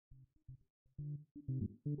Hey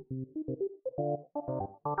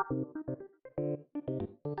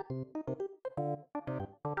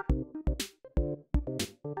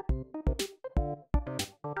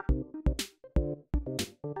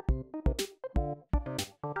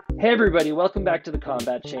everybody, welcome back to the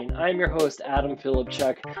Combat Chain. I'm your host, Adam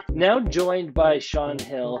Philipchuk, now joined by Shawn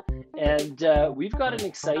Hill, and we've got an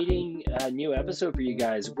exciting new episode for you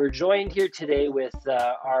guys. We're joined here today with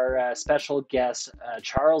our special guest,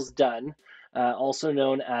 Charles Dunn, also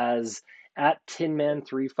known as at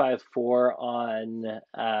Tinman354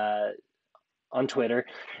 on Twitter.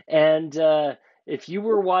 And if you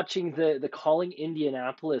were watching the Calling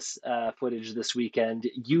Indianapolis footage this weekend,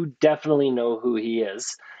 you definitely know who he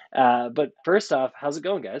is. But first off, how's it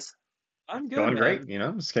going, guys? I'm good, Going man. great,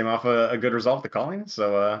 just came off a good result with the calling,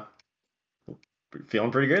 so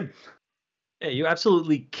feeling pretty good. Yeah, you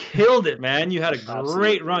absolutely killed it, man. You had a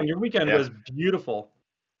great run. Your weekend was beautiful.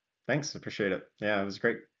 Thanks, appreciate it. Yeah, it was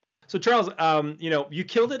great. So Charles, you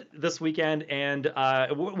killed it this weekend, and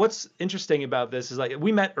what's interesting about this is like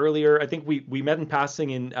we met earlier. I think we met in passing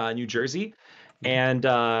in New Jersey, and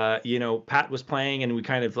Pat was playing, and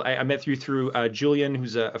I met you through Julian,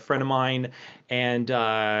 who's a friend of mine, and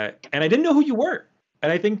I didn't know who you were,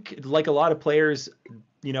 and I think like a lot of players,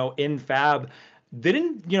 in Fab. They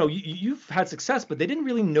didn't, you've had success, but they didn't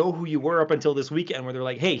really know who you were up until this weekend where they're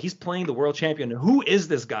like, hey, he's playing the world champion. Who is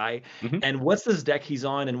this guy? And what's this deck he's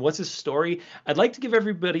on? And what's his story? I'd like to give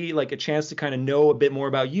everybody like a chance to kind of know a bit more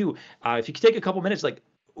about you. If you could take a couple minutes, like,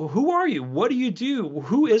 who are you? What do you do?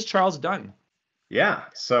 Who is Charles Dunn? Yeah,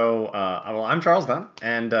 so well, I'm Charles Dunn,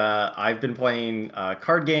 and I've been playing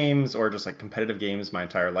card games or just like competitive games my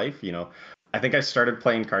entire life. I think I started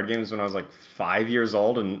playing card games when I was like 5 years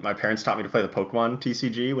old, and my parents taught me to play the Pokemon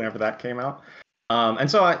TCG whenever that came out.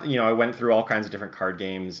 And so I went through all kinds of different card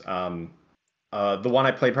games. The one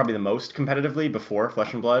I played probably the most competitively before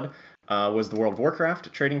Flesh and Blood was the World of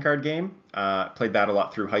Warcraft trading card game. Played that a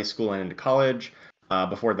lot through high school and into college.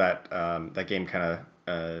 Before that, that game kind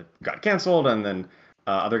of got canceled, and then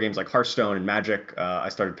other games like Hearthstone and Magic, I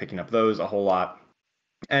started picking up those a whole lot.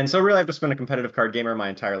 And so really, I've just been a competitive card gamer my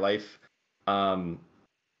entire life.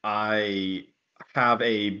 I have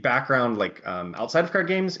a background like outside of card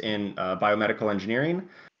games in biomedical engineering.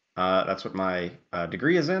 That's what my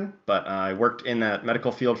degree is in. But I worked in that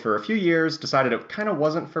medical field for a few years, decided it kind of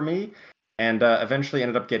wasn't for me, and eventually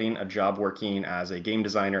ended up getting a job working as a game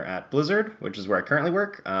designer at Blizzard, which is where I currently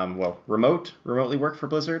work. Remotely work for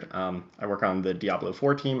Blizzard. I work on the Diablo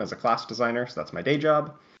 4 team as a class designer, so that's my day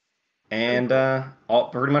job. And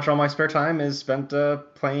pretty much all my spare time is spent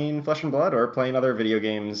playing Flesh and Blood or playing other video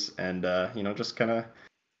games, and just kind of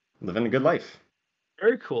living a good life.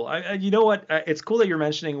 Very cool. You know what? It's cool that you're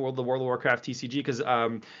mentioning the World of Warcraft TCG because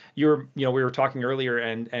we were talking earlier,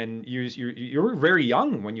 and you were very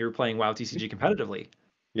young when you were playing WoW TCG competitively.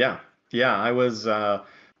 Yeah, I was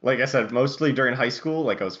like I said, mostly during high school.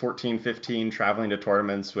 Like I was 14, 15, traveling to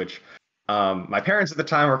tournaments, which. My parents at the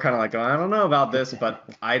time were kind of like, oh, I don't know about this, but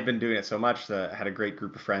I'd been doing it so much that I had a great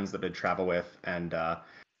group of friends that I'd travel with, and so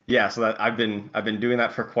that I've been doing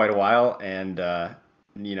that for quite a while, and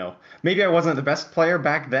maybe I wasn't the best player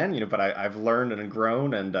back then, but I've learned and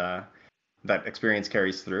grown, and that experience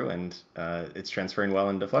carries through, and it's transferring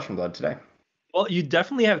well into Flesh and Blood today. Well, you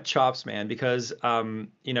definitely have chops, man, because when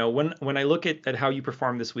I look at how you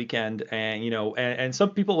performed this weekend, and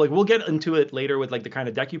some people, like, we'll get into it later with like the kind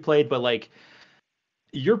of deck you played, but like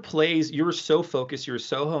your plays, you were so focused, you were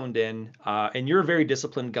so honed in, and you're a very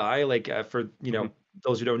disciplined guy. Like for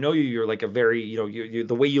those who don't know you, you're like a very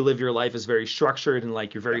the way you live your life is very structured, and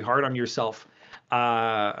like you're very hard on yourself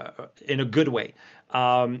in a good way,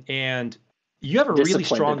 and you have a really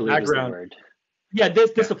strong background. Yeah,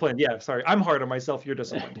 disciplined. Yeah, sorry, I'm hard on myself. You're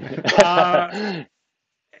disciplined.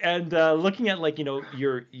 And looking at like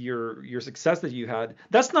your success that you had,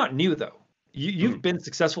 that's not new though. You've been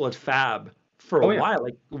successful at Fab for a while.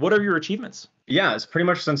 Like, what are your achievements? Yeah, it's pretty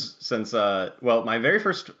much since my very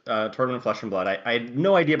first tournament of Flesh and Blood. I had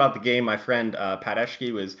no idea about the game. My friend Pat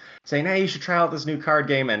Eschke was saying, hey, you should try out this new card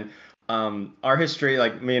game, and our history,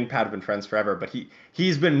 like me and Pat have been friends forever, but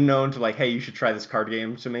he's been known to like, hey, you should try this card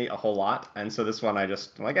game to me a whole lot. And so this one I'm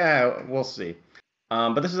like, we'll see.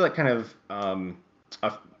 But this is like kind of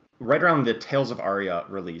right around the Tales of Aria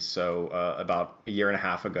release, so about a year and a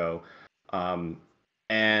half ago.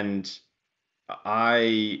 And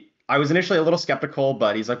I was initially a little skeptical,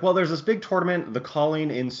 but he's like, well, there's this big tournament, the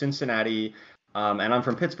Calling in Cincinnati, and I'm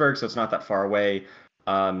from Pittsburgh, so it's not that far away.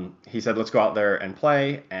 He said, let's go out there and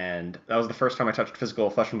play. And that was the first time I touched physical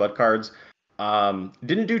Flesh and Blood cards.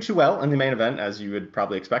 Didn't do too well in the main event, as you would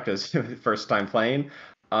probably expect as first time playing.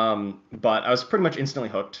 But I was pretty much instantly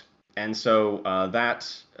hooked. And so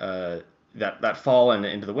that fall and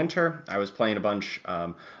into the winter, I was playing a bunch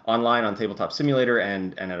online on Tabletop Simulator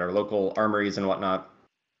and at our local armories and whatnot.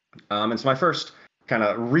 And so my first kind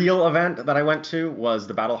of real event that I went to was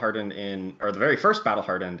the Battle Hardened or the very first Battle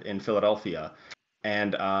Hardened in Philadelphia.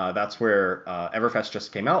 And that's where Everfest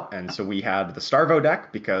just came out. And so we had the Starvo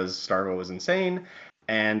deck because Starvo was insane.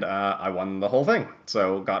 And I won the whole thing.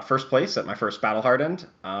 So got first place at my first Battle Hardened.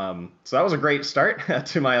 So that was a great start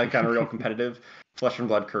to my kind of real competitive Flesh and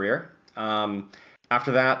Blood career.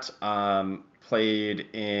 After that, played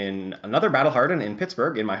in another Battle Hardened in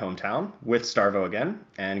Pittsburgh in my hometown with Starvo again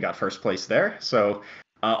and got first place there. So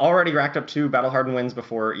already racked up 2 Battle Hardened wins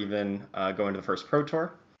before even going to the first Pro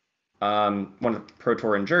Tour. Won the Pro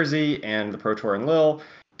Tour in Jersey and the Pro Tour in Lille.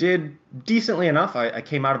 Did decently enough. I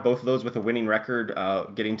came out of both of those with a winning record,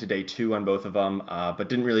 getting to day 2 on both of them, but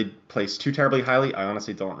didn't really place too terribly highly. I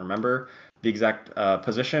honestly don't remember the exact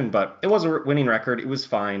position, but it was a winning record. It was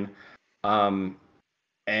fine. And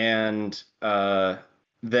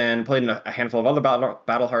then played in a handful of other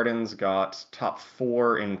Battle Hardens, got top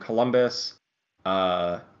 4 in Columbus,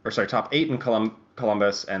 top 8 in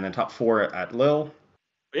Columbus, and then top 4 at Lille.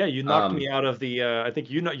 Yeah, you knocked me out of the. I think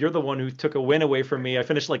you're the one who took a win away from me. I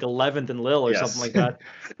finished like 11th in Lille or something like that.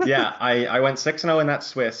 Yeah, I went 6-0 in that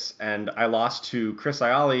Swiss, and I lost to Chris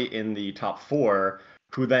Ayali in the top 4,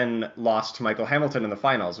 who then lost to Michael Hamilton in the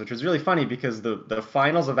finals, which was really funny because the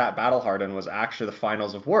finals of that Battle Harden was actually the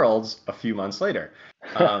finals of Worlds a few months later.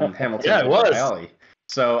 Hamilton yeah, it was. Ayali.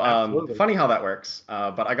 So funny how that works.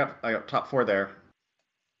 But I got top 4 there.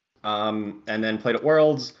 And then played at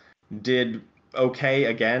Worlds, did okay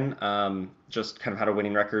again. Just kind of had a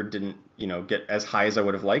winning record, didn't get as high as I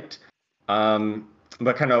would have liked.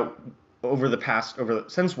 But kind of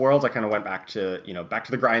since Worlds, I kind of went back to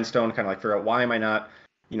the grindstone, kind of like figure out why am I not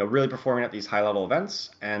really performing at these high level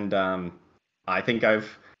events, and I think I've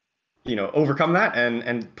overcome that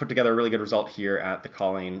and put together a really good result here at the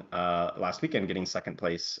Calling last weekend, getting second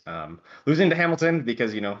place, losing to Hamilton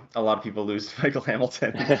because a lot of people lose to Michael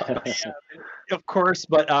Hamilton. Yeah, of course,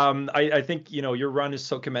 but I think your run is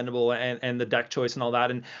so commendable and the deck choice and all that.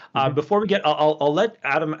 And before we get, I'll let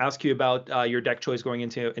Adam ask you about your deck choice going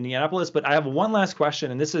into Indianapolis. But I have one last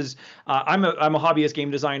question, and this is I'm a hobbyist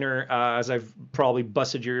game designer, as I've probably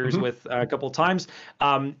busted your ears with a couple of times,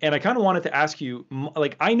 and I kind of wanted to ask you,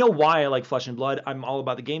 like, I know why I like Flesh and Blood. I'm all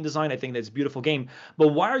about the game design. I think that's a beautiful game. But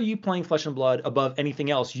why are you playing Flesh and Blood above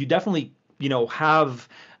anything else? You definitely have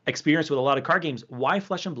experience with a lot of card games. Why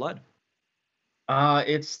Flesh and Blood?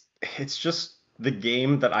 It's just the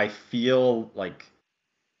game that I feel like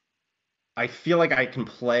I can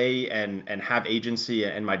play and have agency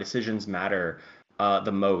and my decisions matter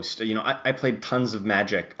the most. I played tons of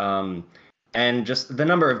Magic, and just the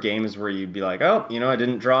number of games where you'd be like, oh, I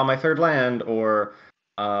didn't draw my 3rd land, or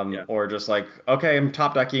just like, okay, I'm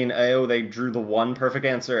top decking. Oh, they drew the one perfect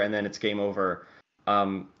answer, and then it's game over.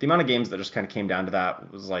 The amount of games that just kind of came down to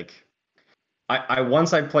that was like,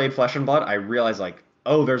 once I played Flesh and Blood, I realized like,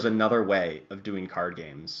 oh, there's another way of doing card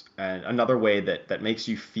games, and another way that makes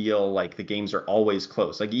you feel like the games are always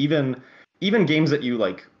close. Like even games that you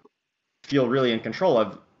like feel really in control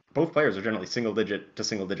of, both players are generally single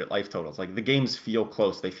digit life totals. Like the games feel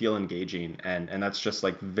close, they feel engaging, and that's just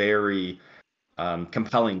like very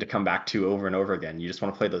compelling to come back to over and over again. You just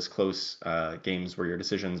want to play those close games where your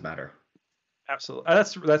decisions matter. Absolutely.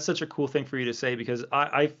 That's such a cool thing for you to say, because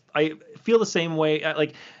I feel the same way.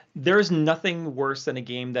 Like, there's nothing worse than a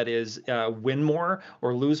game that is win more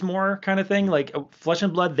or lose more kind of thing. Like Flesh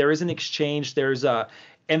and Blood, there is an exchange.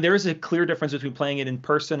 And there is a clear difference between playing it in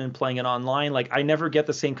person and playing it online. Like, I never get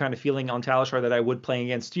the same kind of feeling on Talishar that I would playing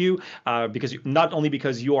against you, because not only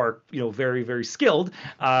because you are very, very skilled,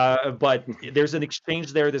 but there's an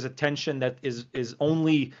exchange there. There's a tension that is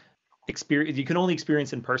only you can only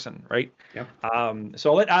experience in person, right? Yeah. So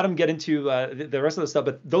I'll let Adam get into the rest of the stuff,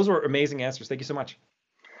 but those were amazing answers. Thank you so much.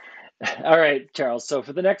 All right, Charles. So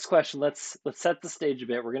for the next question, let's set the stage a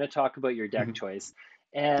bit. We're going to talk about your deck choice.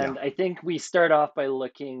 And I think we start off by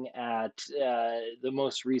looking at the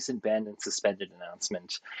most recent banned and suspended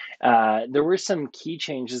announcement. There were some key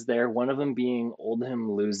changes there, one of them being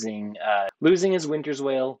Oldhim losing his Winter's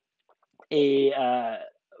Wail, a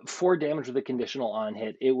 4 damage with a conditional on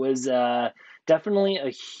hit. It was definitely a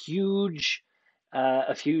huge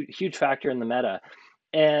factor in the meta.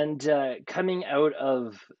 And coming out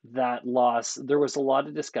of that loss, there was a lot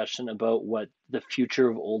of discussion about what the future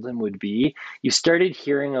of Oldhim would be. You started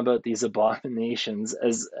hearing about these abominations,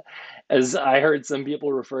 as I heard some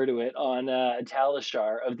people refer to it on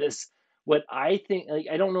Talishar, of this what I think, like,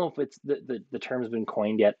 I don't know if it's the term's been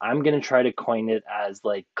coined yet. I'm gonna try to coin it as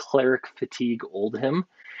like cleric fatigue oldhim,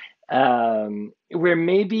 where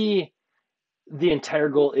maybe the entire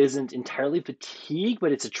goal isn't entirely fatigue,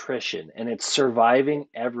 but it's attrition and it's surviving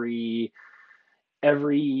every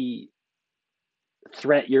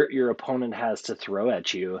threat your opponent has to throw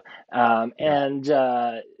at you, Yeah.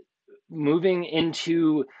 and moving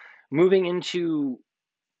into moving into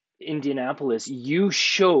Indianapolis, you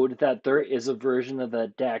showed that there is a version of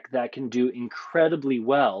that deck that can do incredibly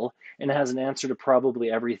well and has an answer to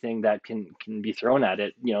probably everything that can be thrown at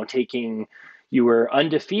it. Taking you were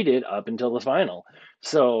undefeated up until the final.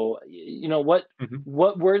 So, Mhm.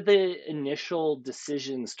 what were the initial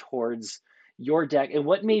decisions towards your deck, and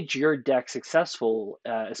what made your deck successful,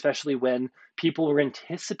 especially when people were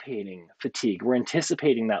anticipating fatigue, were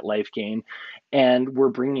anticipating that life gain, and were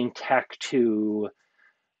bringing tech to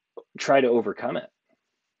try to overcome it.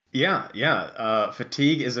 Yeah, yeah.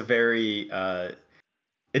 Fatigue is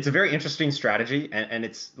it's a very interesting strategy, and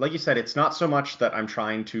it's like you said, it's not so much that I'm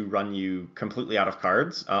trying to run you completely out of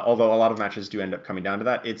cards, although a lot of matches do end up coming down to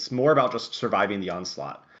that. It's more about just surviving the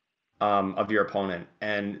onslaught of your opponent.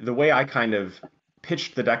 And the way I kind of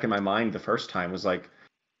pitched the deck in my mind the first time was like,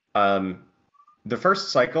 um, the first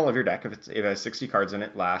cycle of your deck, if it has 60 cards in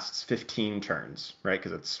it, lasts 15 turns, right?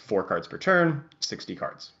 Because it's 4 cards per turn, 60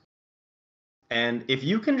 cards. And if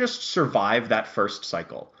you can just survive that first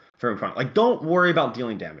cycle from opponent, like don't worry about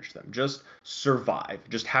dealing damage to them, just survive.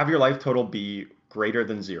 Just have your life total be greater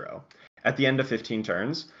than 0 at the end of 15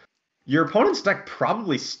 turns. Your opponent's deck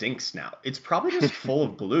probably stinks now. It's probably just full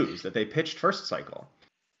of blues that they pitched first cycle.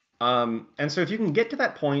 And so if you can get to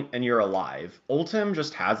that point and you're alive, Ultim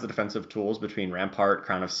just has the defensive tools between Rampart,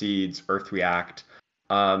 Crown of Seeds, Earth React,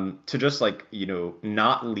 to just like,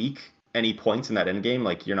 not leak any points in that end game.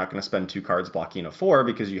 Like you're not going to spend 2 cards blocking a 4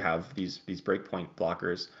 because you have these breakpoint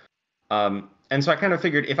blockers. And so I kind of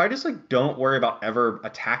figured if I just like don't worry about ever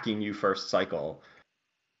attacking you first cycle,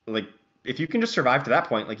 like if you can just survive to that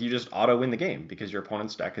point, like you just auto win the game because your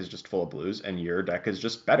opponent's deck is just full of blues and your deck is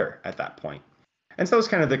just better at that point. And so that was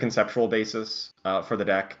kind of the conceptual basis for the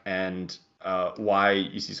deck, and why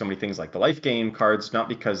you see so many things like the life gain cards, not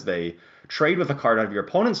because they trade with a card out of your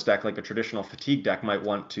opponent's deck like a traditional fatigue deck might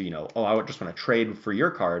want to, oh, I would just want to trade for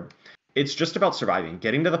your card. It's just about surviving,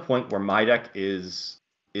 getting to the point where my deck is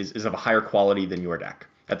of a higher quality than your deck.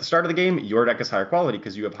 At the start of the game, your deck is higher quality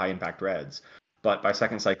because you have high impact reds, but by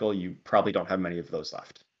second cycle, you probably don't have many of those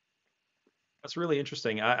left. That's really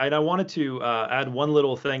interesting. I wanted to add one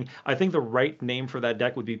little thing. I think the right name for that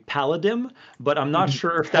deck would be Paladin, but I'm not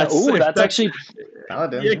sure if that's Oh, that's actually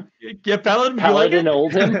Paladin, yeah, Paladin. You like Paladin it?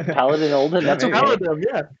 Oldhim. Paladin Oldhim. Yeah, That's maybe. okay. Paladin,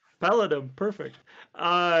 yeah, Paladin, perfect.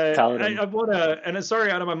 Paladin. I want to, and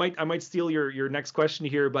sorry, Adam, I might steal your next question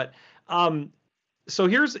here, but so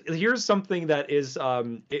here's something that is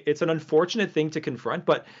it's an unfortunate thing to confront,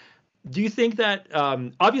 but do you think that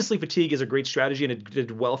obviously fatigue is a great strategy and it did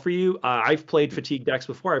well for you? I've played fatigue decks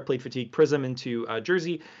before. I played fatigue Prism into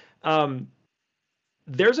Jersey.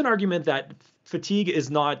 There's an argument that fatigue is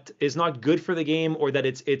not good for the game, or that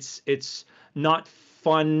it's not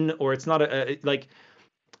fun, or it's not like.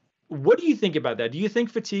 What do you think about that? Do you think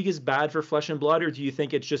fatigue is bad for Flesh and Blood, or do you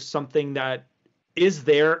think it's just something that is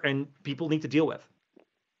there and people need to deal with?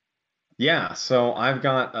 Yeah, so I've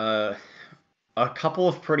got a couple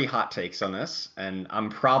of pretty hot takes on this, and I'm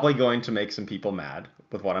probably going to make some people mad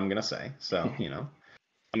with what I'm going to say. So, I'm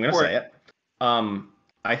going to Or say it.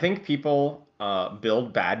 I think people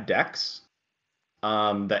build bad decks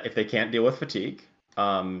that if they can't deal with fatigue,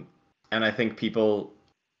 and I think people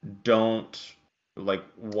don't like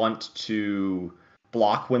want to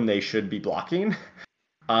block when they should be blocking.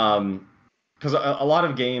 Because a lot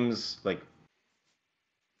of games like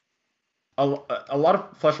a lot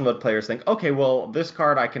of Flesh and Blood players think, okay, well, this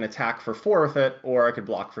card I can attack for 4 with it, or I could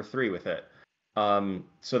block for 3 with it.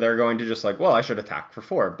 So they're going to just like, well, I should attack for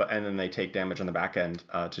 4, and then they take damage on the back end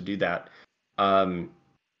to do that. And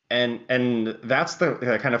that's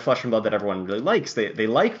the kind of Flesh and Blood that everyone really likes. They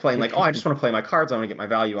like playing like, oh, I just want to play my cards, I want to get my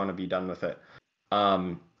value, I want to be done with it.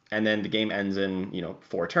 And then the game ends in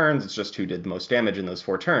 4 turns. It's just who did the most damage in those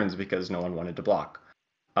 4 turns because no one wanted to block.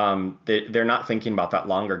 They're not thinking about that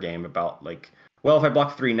longer game about like, well, if I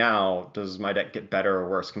block 3 now, does my deck get better or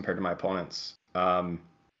worse compared to my opponents? And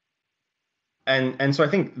so I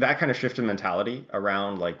think that kind of shift in mentality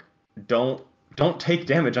around like don't take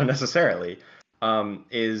damage unnecessarily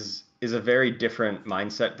is a very different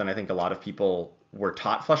mindset than I think a lot of people were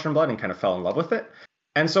taught Flesh and Blood and kind of fell in love with it.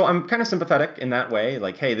 And so I'm kind of sympathetic in that way.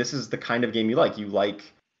 Like, hey, this is the kind of game you like. You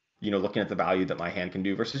like, looking at the value that my hand can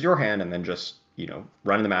do versus your hand, and then just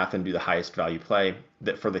run the math and do the highest value play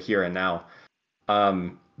that for the here and now.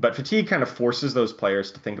 But fatigue kind of forces those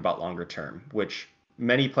players to think about longer term, which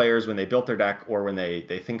many players, when they built their deck or when they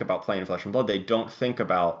think about playing Flesh and Blood, they don't think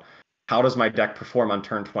about how does my deck perform on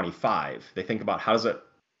turn 25. They think about how does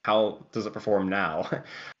it perform now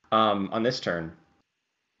on this turn.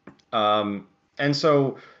 And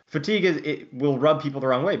so fatigue it will rub people the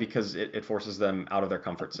wrong way because it forces them out of their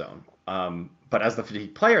comfort zone. But as the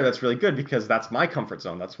fatigue player, that's really good because that's my comfort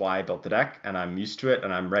zone. That's why I built the deck, and I'm used to it,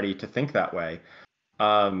 and I'm ready to think that way.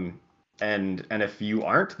 And if you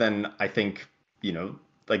aren't, then I think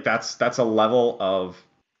like that's a level of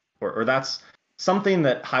or that's something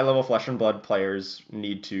that high level Flesh and Blood players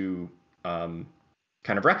need to kind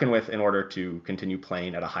of reckon with in order to continue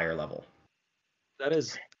playing at a higher level. That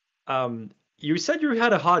is, you said you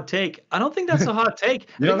had a hot take. I don't think that's a hot take.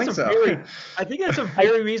 You don't think so? I think that's a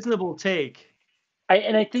very reasonable take.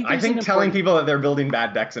 I think telling people that they're building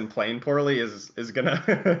bad decks and playing poorly is gonna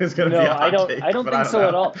be a hot take. I don't think so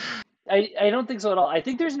at all. I don't think so at all. I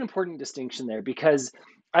think there's an important distinction there because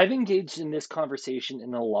I've engaged in this conversation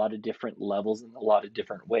in a lot of different levels in a lot of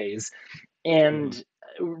different ways. And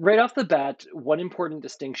right off the bat, one important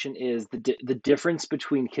distinction is the difference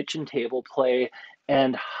between kitchen table play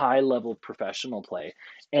and high-level professional play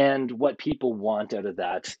and what people want out of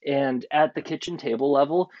that. And at the kitchen table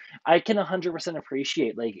level, I can 100%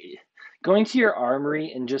 appreciate like going to your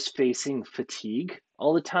armory and just facing fatigue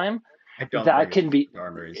all the time. That can be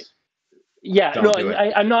armories. Yeah,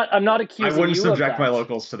 I'm not accusing you. I wouldn't subject of that. my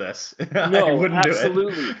locals to this. No, I wouldn't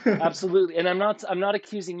absolutely, do it. absolutely, and I'm not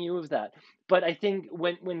accusing you of that. But I think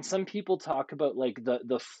when some people talk about like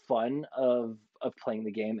the fun of playing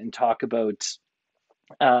the game and talk about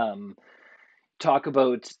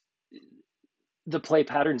the play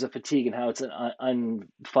patterns of fatigue and how it's an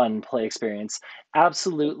unfun play experience,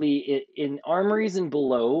 absolutely, in armories and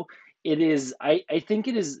below. It is. I think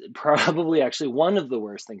it is probably actually one of the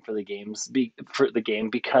worst thing for the game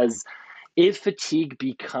because if fatigue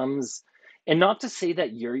becomes, and not to say that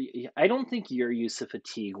I don't think your use of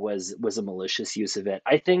fatigue was a malicious use of it.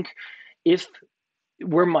 I think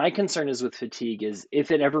where my concern is with fatigue is if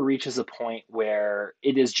it ever reaches a point where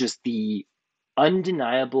it is just the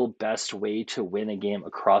undeniable best way to win a game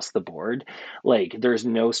across the board, like there's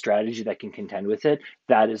no strategy that can contend with it,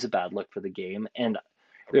 that is a bad look for the game. And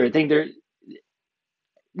I think they're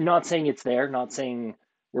not saying it's there, not saying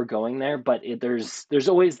we're going there, but there's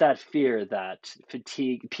always that fear that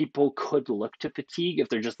people could look to fatigue if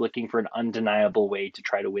they're just looking for an undeniable way to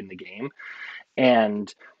try to win the game.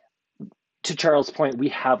 And to Charles' point, we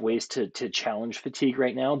have ways to challenge fatigue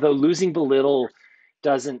right now, though losing belittle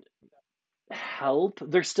doesn't help.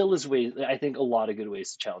 There still is ways, I think, a lot of good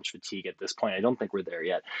ways to challenge fatigue at this point. I don't think we're there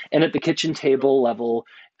yet. And at the kitchen table level,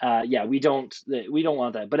 we don't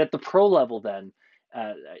want that. But at the pro level, then,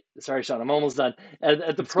 sorry, Shawn, I'm almost done.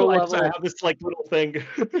 At the pro level, I have this like little thing.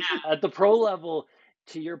 At the pro level,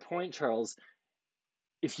 to your point, Charles,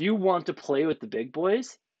 if you want to play with the big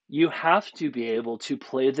boys, you have to be able to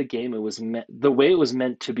play the game the way it was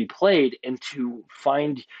meant to be played, and to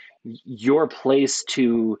find your place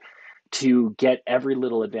to get every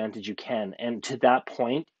little advantage you can. And to that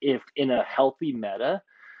point, if in a healthy meta,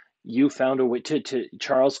 you found a way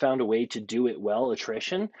Charles found a way to do it well,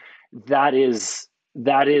 attrition, that is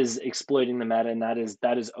exploiting the meta, and that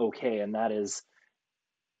is okay, and that is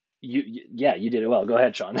you did it well. Go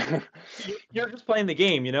ahead, Shawn. You're just playing the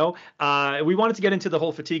game, we wanted to get into the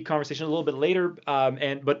whole fatigue conversation a little bit later,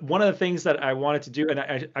 but one of the things that I wanted to do,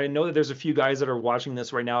 and I know that there's a few guys that are watching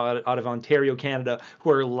this right now out of Ontario, Canada,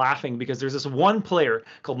 who are laughing because there's this one player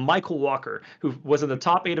called Michael Walker who was in the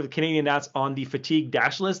top 8 of the Canadian Nats on the fatigue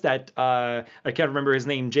dash list that I can't remember his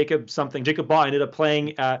name, Jacob Baugh ended up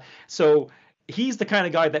playing. So he's the kind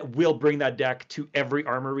of guy that will bring that deck to every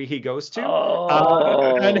armory he goes to.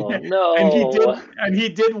 No. And he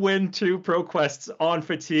did win 2 Pro Quests on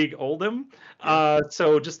Fatigue Oldham.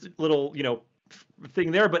 So just a little,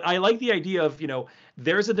 thing there. But I like the idea of,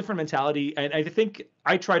 there's a different mentality. And I think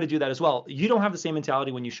I try to do that as well. You don't have the same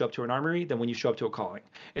mentality when you show up to an armory than when you show up to a calling.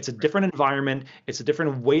 It's a different environment. It's a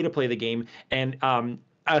different way to play the game. And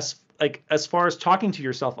as far as talking to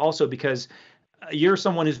yourself also, because you're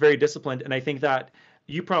someone who's very disciplined, and I think that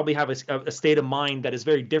you probably have a state of mind that is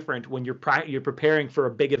very different when you're preparing for a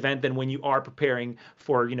big event than when you are preparing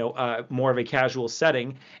for more of a casual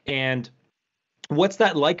setting. And what's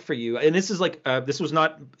that like for you? And this is this was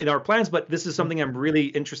not in our plans, but this is something I'm really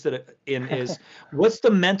interested in is what's the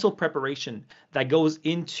mental preparation that goes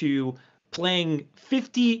into playing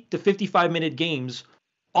 50 to 55 minute games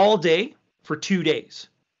all day for 2 days?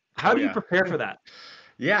 How do you prepare for that?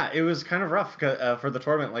 Yeah, it was kind of rough for the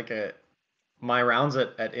tournament. My rounds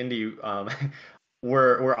at Indy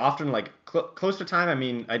were often like close to time. I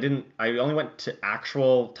mean, I only went to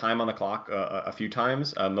actual time on the clock a few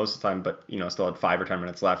times, most of the time, but still had 5 or 10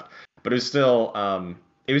 minutes left. But it was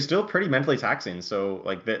still pretty mentally taxing. So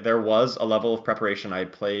like there was a level of preparation. I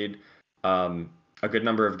had played a good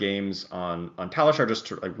number of games on Talishar just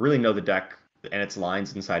to like really know the deck and its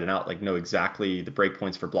lines inside and out, like know exactly the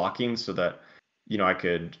breakpoints for blocking, so that I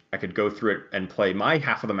could go through it and play my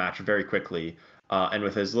half of the match very quickly, and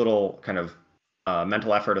with as little kind of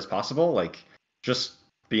mental effort as possible, like just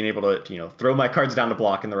being able to throw my cards down to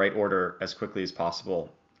block in the right order as quickly as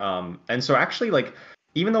possible. And so actually, like,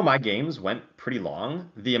 even though my games went pretty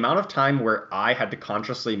long, the amount of time where I had to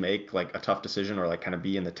consciously make like a tough decision or like kind of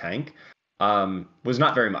be in the tank was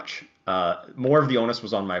not very much. More of the onus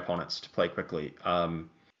was on my opponents to play quickly,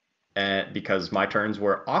 and because my turns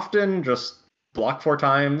were often just block 4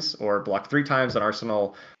 times or block 3 times on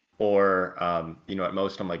Arsenal, or at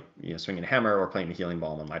most I'm like swinging a hammer or playing a healing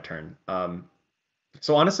balm on my turn.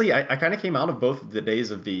 So honestly, I kind of came out of both the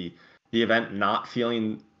days of the event not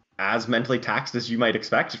feeling as mentally taxed as you might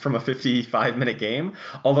expect from a 55-minute game.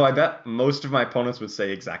 Although I bet most of my opponents would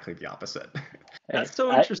say exactly the opposite. Hey, That's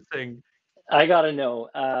so interesting. I gotta know,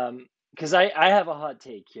 because I have a hot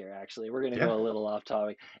take here. Actually, we're gonna Yeah. go a little off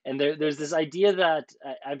topic, and there's this idea that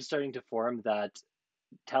I'm starting to form that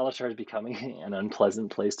Talishar is becoming an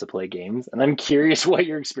unpleasant place to play games, and I'm curious what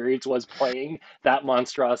your experience was playing that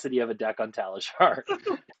monstrosity of a deck on Talishar.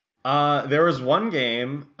 There was one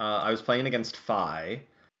game I was playing against Fi,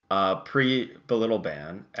 pre Belittle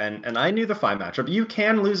ban, and I knew the Fi matchup. You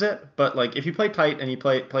can lose it, but like if you play tight and you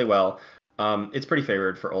play well, it's pretty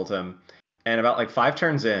favored for Ultim. And about like 5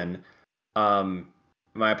 turns in, um,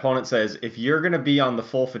 my opponent says, "If you're gonna be on the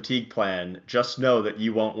full fatigue plan, just know that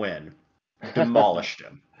you won't win." Demolished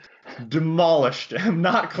him. Demolished him.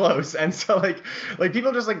 Not close. And so like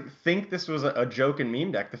people just like think this was a joke and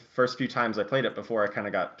meme deck the first few times I played it before I kind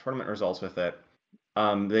of got tournament results with it.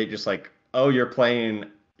 They just like, "Oh, you're playing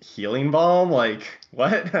Healing Balm? Like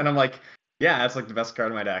what?" And I'm like, "Yeah, that's like the best card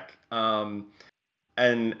in my deck."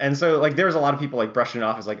 And so like there was a lot of people like brushing it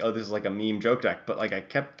off as like, "Oh, this is like a meme joke deck," but like I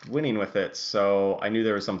kept winning with it, so I knew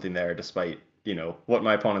there was something there despite what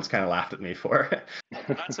my opponents kind of laughed at me for.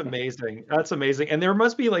 That's amazing. That's amazing. And there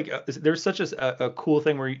must be like there's such a cool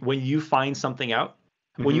thing where when you find something out,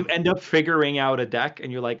 when you Mhm. end up figuring out a deck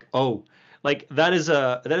and you're like, oh, like that is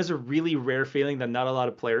a really rare feeling that not a lot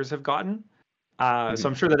of players have gotten. So Mhm.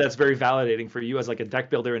 I'm sure that that's very validating for you as like a deck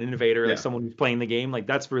builder and innovator, like Yeah. someone who's playing the game. Like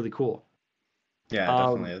that's really cool. Yeah, it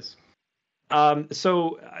definitely Um, is.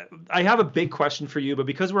 so I have a big question for you, but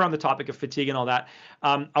because we're on the topic of fatigue and all that,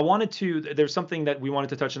 I wanted to. There's something that we wanted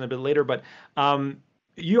to touch on a bit later, but um,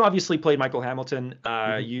 you obviously played Michael Hamilton.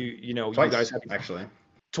 Mhm. You guys Twice, have actually.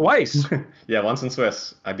 twice. Yeah, once in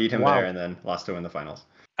Swiss. I beat him there Wow. and then lost to him in the finals.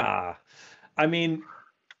 Uh, I mean,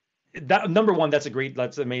 that number one,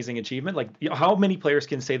 that's amazing achievement. Like, how many players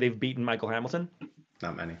can say they've beaten Michael Hamilton?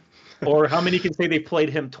 Not many. Or how many can say they played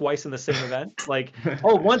him twice in the same event? Like,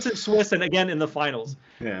 oh, once in Swiss and again in the finals.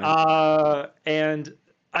 Yeah. And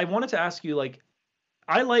I wanted to ask you, like,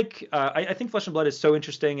 I think Flesh and Blood is so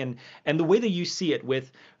interesting, and the way that you see it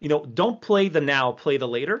with, don't play the now, play the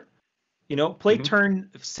later. Play Hmm. turn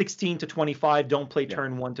 16 to 25, don't play Yeah.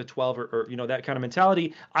 turn 1 to 12, or that kind of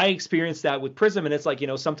mentality. I experienced that with Prism, and it's like,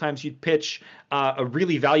 sometimes you'd pitch a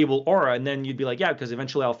really valuable aura, and then you'd be like, yeah, because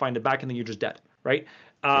eventually I'll find it back, and then you're just dead, right?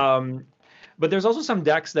 Yeah. Um, but there's also some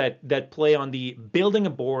decks that play on the building a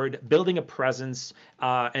board, building a presence,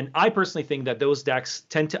 and I personally think that those decks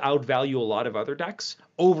tend to outvalue a lot of other decks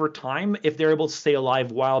over time if they're able to stay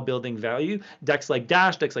alive while building value. Decks like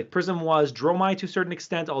Dash, decks like Prism was, Dromai to a certain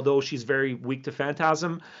extent, although she's very weak to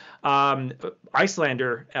Phantasm.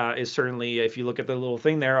 Icelander is certainly, if you look at the little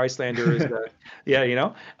thing there, Icelander is,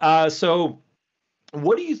 yeah, so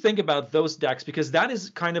what do you think about those decks? Because that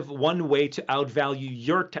is kind of one way to outvalue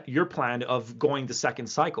your plan of going the second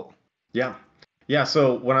cycle. Yeah. Yeah.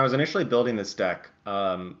 So when I was initially building this deck,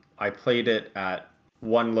 I played it at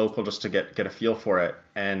one local just to get a feel for it,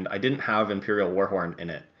 and I didn't have Imperial Warhorn in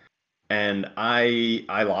it. And I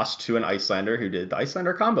lost to an Icelander who did the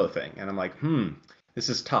Icelander combo thing. And I'm like, this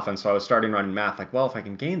is tough. And so I was starting running math, like, well, if I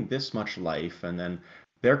can gain this much life and then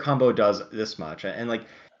their combo does this much, and like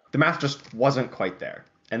the math just wasn't quite there.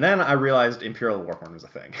 And then I realized Imperial Warhorn was a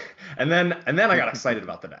thing. And then I got excited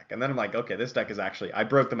about the deck. And then I'm like, okay, this deck is actually I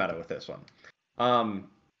broke the meta with this one. Um,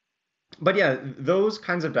 but yeah, those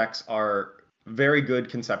kinds of decks are very good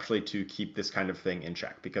conceptually to keep this kind of thing in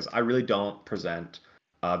check because I really don't present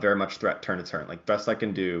very much threat turn to turn. Like best I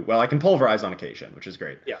can do. Well, I can pulverize on occasion, which is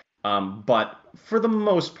great. Yeah. But for the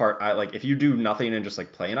most part, I like if you do nothing and just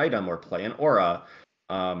like play an item or play an aura,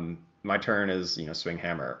 my turn is swing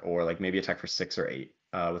hammer or like maybe attack for 6 or 8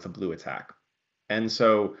 with a blue attack. And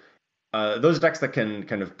so those decks that can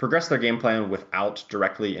kind of progress their game plan without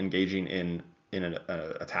directly engaging in an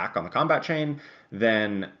attack on the combat chain,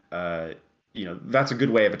 then that's a good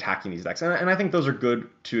way of attacking these decks. And I think those are good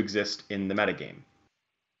to exist in the metagame.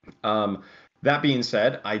 That being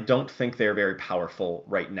said, I don't think they're very powerful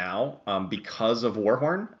right now because of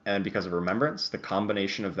Warhorn and because of Remembrance. The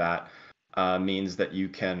combination of that means that you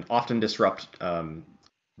can often disrupt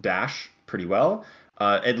Dash pretty well,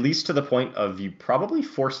 at least to the point of you probably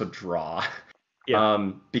force a draw.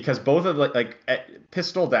 Yeah. Because both of like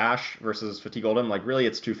Pistol Dash versus Fatigue Oldhim, like really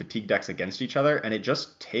it's two fatigue decks against each other, and it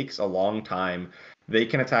just takes a long time. They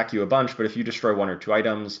can attack you a bunch, but if you destroy 1 or 2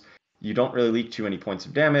 items, you don't really leak too many points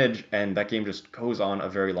of damage, and that game just goes on a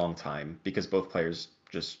very long time because both players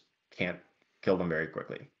just can't kill them very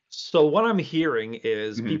quickly. So what I'm hearing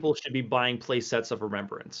is people should be buying play sets of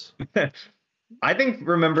Remembrance. I think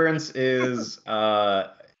Remembrance is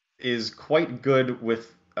quite good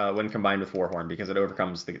with when combined with Warhorn because it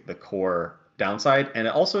overcomes the core downside, and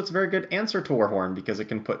also it's a very good answer to Warhorn because it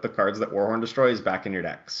can put the cards that Warhorn destroys back in your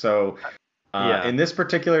deck. So in this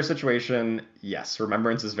particular situation, yes,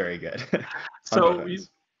 Remembrance is very good. So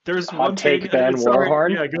there's hot one take thing, ban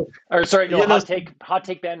Warhorn. Yeah, go. Or sorry, no, Yeah, hot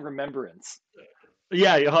take ban Remembrance.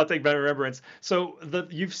 Yeah, hot take ban Remembrance. So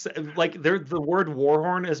you've said like the word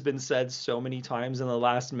Warhorn has been said so many times in the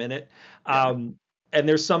last minute. And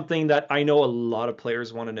there's something that I know a lot of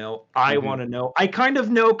players want to know. I want to know. I kind of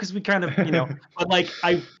know because we kind of, but like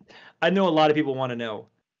I know a lot of people want to know.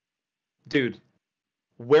 Dude,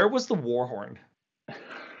 where was the Warhorn?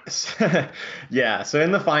 Yeah, so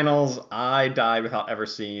in the finals, I died without ever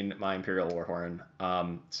seeing my Imperial Warhorn.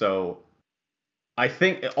 So I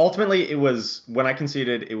think ultimately it was when I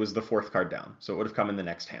conceded, it was the 4th card down, so it would have come in the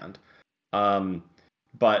next hand.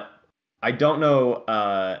 But I don't know.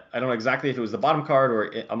 I don't know exactly if it was the bottom card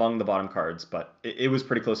or among the bottom cards, but it was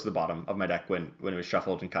pretty close to the bottom of my deck when it was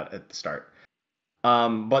shuffled and cut at the start.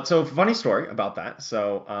 But so funny story about that.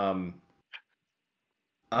 So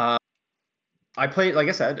I played, like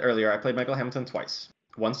I said earlier, I played Michael Hamilton twice.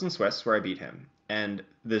 Once in Swiss, where I beat him. And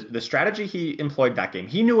the strategy he employed that game,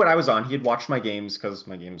 he knew what I was on. He had watched my games because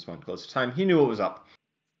my games went close to time. He knew what was up.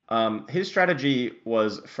 His strategy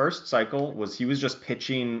was first cycle was he was just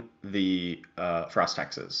pitching the Frost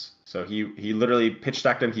Hexes. So he literally pitch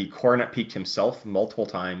stacked them. He coronet peaked himself multiple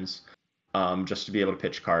times just to be able to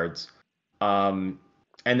pitch cards. And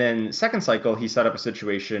then second cycle, he set up a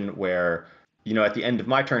situation where at the end of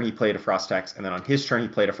my turn, he played a Frost Hex, and then on his turn, he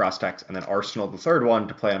played a Frost Hex, and then arsenaled the third one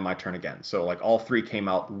to play on my turn again. So like all 3 came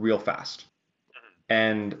out real fast.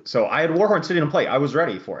 And so I had Warhorn sitting in play. I was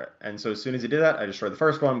ready for it. And so as soon as he did that, I destroyed the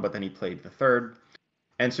first one, but then he played the third.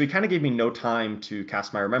 And so he kind of gave me no time to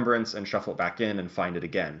cast my Remembrance and shuffle it back in and find it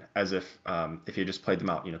again, as if he just played them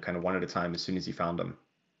out, kind of one at a time as soon as he found them.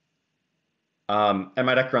 And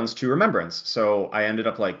my deck runs 2 Remembrance. So I ended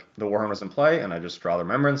up like the Warhorn was in play, and I just draw the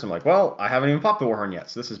Remembrance. I'm like, well, I haven't even popped the Warhorn yet,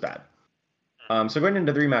 so this is bad. So going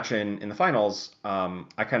into the rematch in the finals,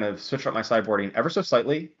 I kind of switched up my sideboarding ever so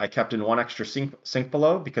slightly. I kept in 1 extra sink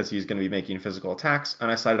below because he's going to be making physical attacks, and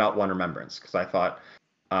I sided out 1 Remembrance because I thought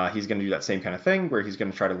he's going to do that same kind of thing where he's going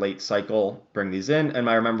to try to late cycle, bring these in, and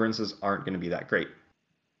my Remembrances aren't going to be that great.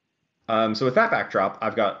 So with that backdrop,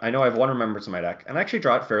 I know I have 1 Remembrance in my deck, and I actually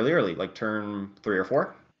draw it fairly early, like turn 3 or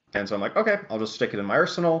 4. And so I'm like, okay, I'll just stick it in my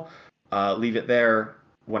arsenal, leave it there.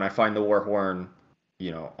 When I find the Warhorn,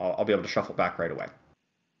 I'll be able to shuffle it back right away.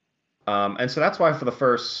 And so that's why for the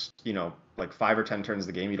first, like 5 or 10 turns of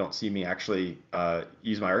the game, you don't see me actually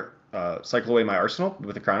use my cycle away my arsenal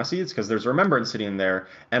with the Crown of Seeds because there's a Remembrance sitting in there,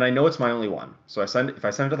 and I know it's my only one. So if I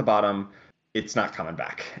send it to the bottom, it's not coming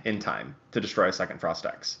back in time to destroy a second Frost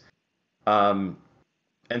Hex.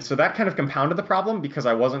 And so that kind of compounded the problem because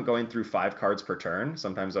I wasn't going through 5 cards per turn.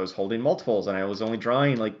 Sometimes I was holding multiples, and I was only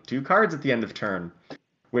drawing like 2 cards at the end of turn,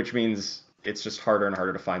 which means it's just harder and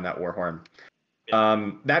harder to find that Warhorn.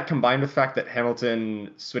 That combined with the fact that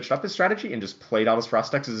Hamilton switched up his strategy and just played out his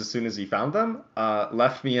Frost Hexes as soon as he found them,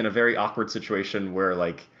 left me in a very awkward situation where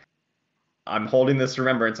like I'm holding this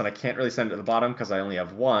Remembrance and I can't really send it to the bottom because I only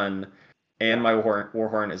have 1, and my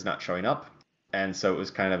Warhorn is not showing up. And so it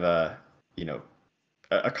was kind of a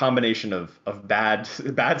combination of bad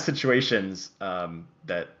situations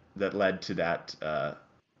that led to that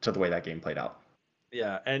to the way that game played out.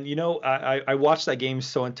 Yeah, and I watched that game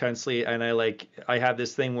so intensely, and I had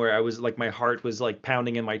this thing where I was like my heart was like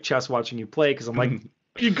pounding in my chest watching you play because I'm like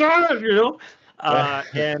You got it, you know.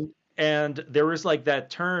 And there was like that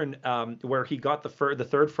turn where he got the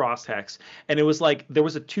third frost hex, and it was like there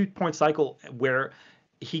was a 2 point cycle where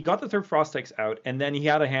he got the third frost hex out, and then he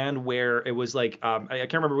had a hand where it was like I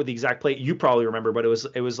can't remember what the exact play. You probably remember, but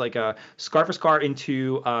it was like a Scarface card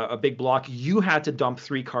into a big block. You had to dump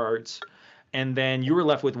 3 cards. And then you were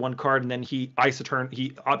left with 1 card, and then he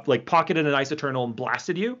like pocketed an Ice Eternal and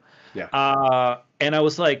blasted you. Yeah. And I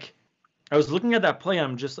was looking at that play.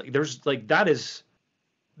 I'm just like, there's like that is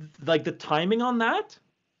like the timing on that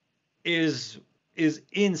is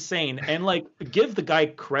insane. And like give the guy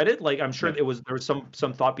credit. Like I'm sure Yeah. there was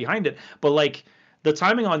some thought behind it, but like the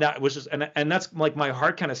timing on that was just and that's like my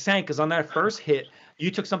heart kind of sank because on that first hit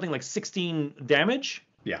you took something like 16 damage.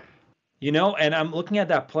 Yeah. You know, and I'm looking at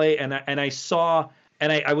that play and I saw.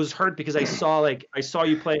 And I was hurt because I saw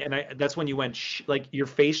you play, and that's when you went like your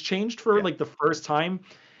face changed for Yeah. like the first time.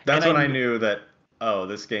 That's And when I knew that, oh,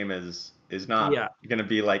 this game is not Yeah. going to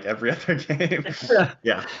be like every other game.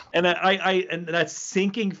 Yeah. And and that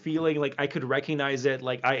sinking feeling, like I could recognize it.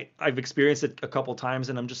 Like I've experienced it a couple times,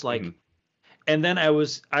 and I'm just like, Mhm. and then I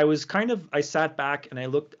was kind of I sat back and I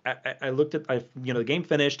looked at the game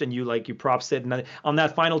finished and you props it, and then on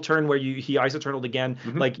that final turn where he ice eternaled again,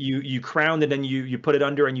 Mhm. like you crowned and then you put it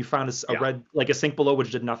under and you found a Yeah. red, like a sink below,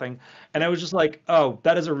 which did nothing. And I was just like, oh,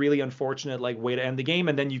 that is a really unfortunate like way to end the game.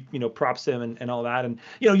 And then you props him and all that, and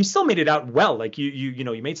you still made it out well. Like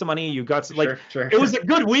you made some money, you got some, like Sure. it was a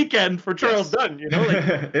good weekend for Charles Yes. Dunn.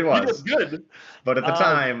 Like It was. he did good. But at the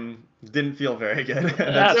time, didn't feel very good.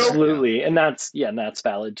 Absolutely, and that's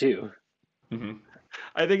valid too. Mhm.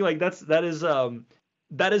 I think like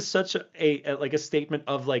that is such a statement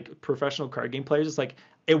of like professional card game players. It's like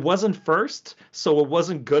it wasn't first, so it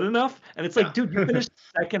wasn't good enough, and it's like, Yeah. dude, you finished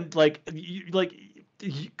second,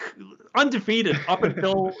 undefeated up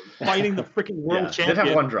until fighting the freaking world Yeah. champion. Did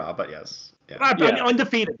have one draw, but yes. Yeah. I mean,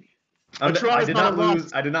 undefeated. A draw I is did not not a lose.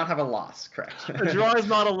 loss. I did not have a loss. Correct. A draw is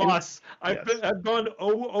not a loss. Yes. I've gone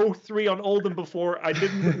 0-3 on Oldham before. I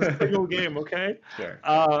didn't win a single game. Okay. Sure.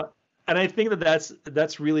 And I think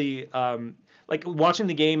that's really like watching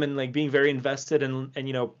the game and like being very invested and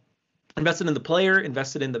invested in the player,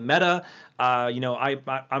 invested in the meta.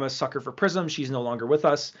 I'm a sucker for Prism. She's no longer with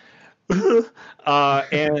us.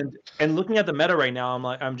 And looking at the meta right now,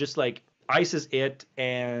 I'm just like Ice is it,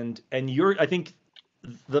 and I think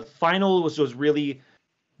the final was really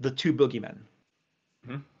the 2 boogeymen.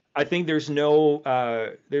 Mhm. I think there's no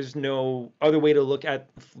other way to look at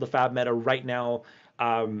the Fab meta right now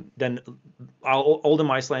than Oldham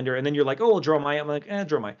Icelander, and then you're like, oh, I'll draw my. I'm like,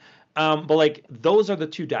 draw my. But like those are the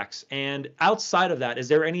 2 decks, and outside of that, is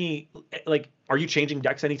there any are you changing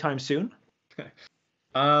decks anytime soon?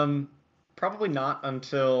 Probably not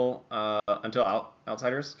until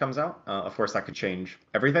Outsiders comes out. Of course, that could change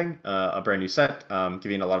everything. A brand new set,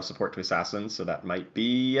 giving a lot of support to assassins, so that might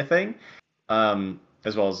be a thing.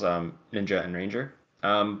 As well as Ninja and Ranger.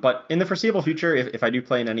 But in the foreseeable future, if I do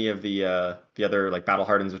play in any of the other like battle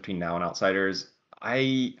hardens between now and Outsiders,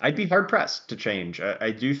 I'd be hard pressed to change. I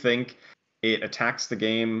do think it attacks the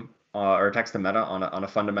game or attacks the meta on a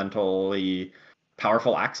fundamentally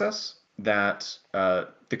powerful axis that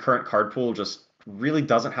the current card pool just really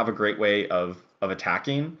doesn't have a great way of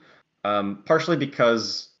attacking. Partially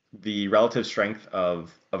because the relative strength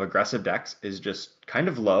of aggressive decks is just kind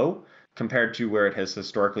of low compared to where it has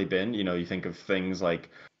historically been. You think of things like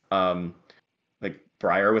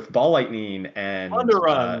Briar with Ball Lightning and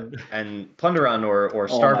Plunderun or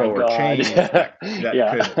Starvo or Chain that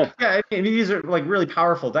could I mean, these are like really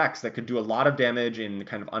powerful decks that could do a lot of damage in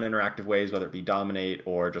kind of uninteractive ways, whether it be dominate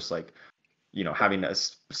or just like having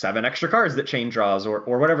 7 extra cards that chain draws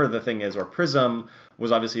or whatever the thing is. Or Prism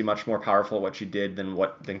was obviously much more powerful at what she did than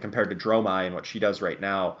compared to Dromai and what she does right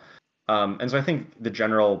now. And so I think the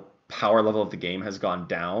general power level of the game has gone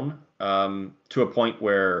down to a point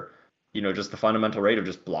where just the fundamental rate of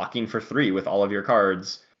just blocking for 3 with all of your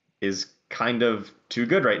cards is kind of too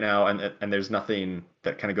good right now, and there's nothing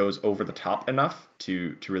that kind of goes over the top enough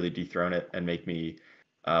to really dethrone it and make me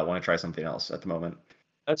want to try something else at the moment.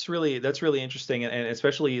 That's really interesting, and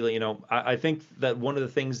especially I think that one of the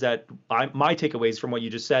things that my takeaways from what you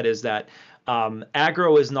just said is that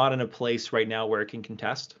aggro is not in a place right now where it can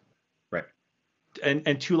contest. Right.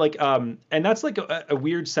 And to and that's like a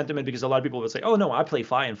weird sentiment because a lot of people would say, oh no, I play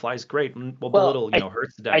Fly and Fly's great. Well, Belittle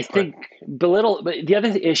hurts the deck. I think Belittle, but the other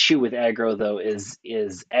issue with aggro though is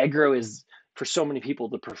aggro is for so many people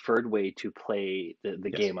the preferred way to play the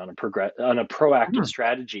Yes. game on a proactive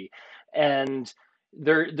strategy. And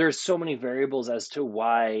there's so many variables as to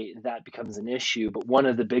why that becomes an issue, but one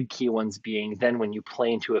of the big key ones being then when you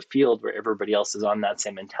play into a field where everybody else is on that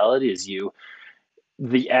same mentality as you,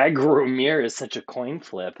 the aggro mirror is such a coin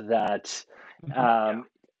flip that Yeah. um,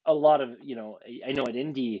 a lot of, I know at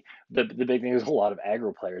Indy, the big thing is a lot of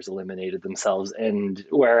aggro players eliminated themselves. And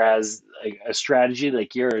whereas a strategy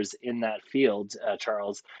like yours in that field,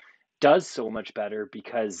 Charles, does so much better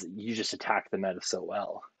because you just attack the meta so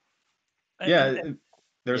well. Yeah, there's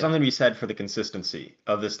Yeah. something to be said for the consistency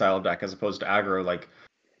of this style of deck as opposed to aggro. Like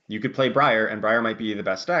you could play Briar, and Briar might be the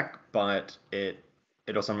best deck, but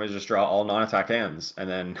it'll sometimes just draw all non-attack hands, and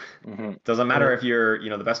then Hmm. doesn't matter if you're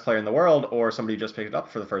the best player in the world or somebody who just picked it up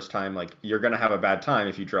for the first time. Like you're gonna have a bad time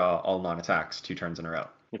if you draw all non-attacks 2 turns in a row.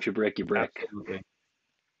 If you break, you break. Absolutely.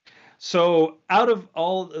 So, out of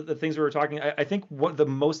all the things we were talking, I think what the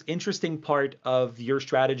most interesting part of your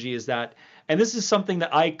strategy is that, and this is something that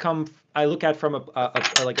I look at from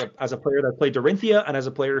as a player that played Dorinthia and as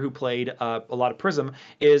a player who played a lot of Prism,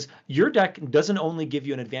 is your deck doesn't only give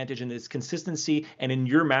you an advantage in its consistency and in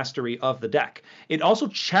your mastery of the deck. It also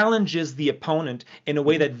challenges the opponent in a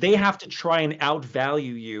way that they have to try and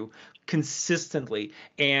outvalue you consistently.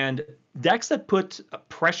 And decks that put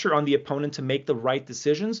pressure on the opponent to make the right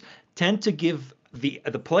decisions tend to give the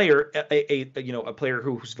player a player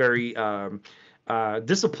who's very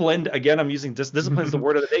disciplined. Again, I'm using discipline is the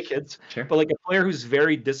word of the day, kids. Sure. But like a player who's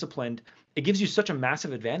very disciplined, it gives you such a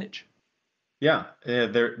massive advantage. Yeah,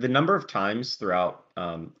 the number of times throughout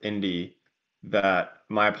Indy that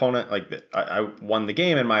my opponent I won the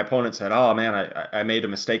game and my opponent said, "Oh man, I made a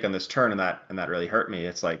mistake on this turn and that really hurt me."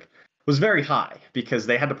 It's like was very high because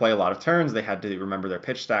they had to play a lot of turns, they had to remember their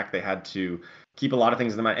pitch stack, they had to keep a lot of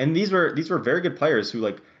things in mind, and these were very good players who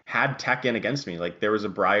like had tech in against me. Like there was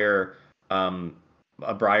um,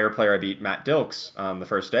 a Briar player I beat, Matt Dilks, the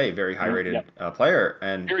first day, very high rated Yep. player,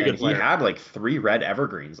 and Very good he player. had like 3 red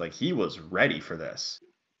evergreens. Like he was ready for this.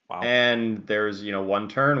 Wow. And there's, one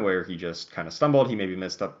turn where he just kind of stumbled. He maybe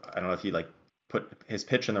missed up. I don't know if he like put his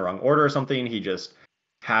pitch in the wrong order or something. He just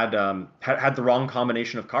had the wrong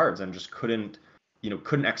combination of cards and just couldn't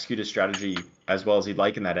execute his strategy as well as he'd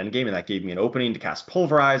like in that end game. And that gave me an opening to cast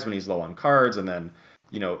Pulverize when he's low on cards. And then,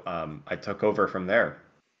 I took over from there.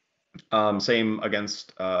 Same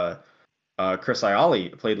against Chris Iali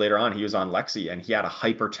played later on. He was on Lexi and he had a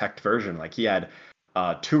hyper teched version. Like he had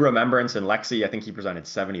 2 Remembrance in Lexi. I think he presented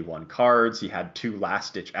 71 cards. He had 2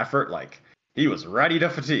 Last Ditch Effort. Like he was ready to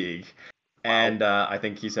fatigue. And I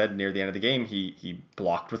think he said near the end of the game, he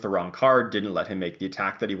blocked with the wrong card, didn't let him make the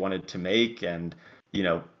attack that he wanted to make, and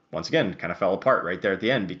once again, kind of fell apart right there at the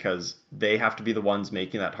end because they have to be the ones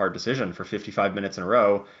making that hard decision for 55 minutes in a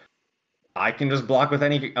row. I can just block with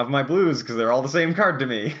any of my blues because they're all the same card to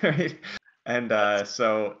me, right? And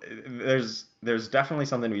so there's definitely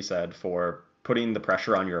something to be said for putting the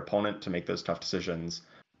pressure on your opponent to make those tough decisions,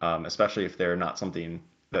 especially if they're not something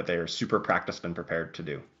that they're super practiced and prepared to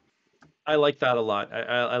do. I like that a lot.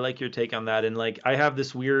 I like your take on that. And like, I have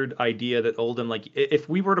this weird idea that Oldham, like, if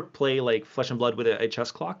we were to play like Flesh and Blood with a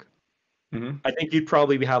chess clock, Mm-hmm. I think you'd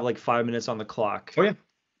probably have like 5 minutes on the clock. Oh yeah.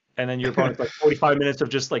 And then your opponent's like 45 minutes of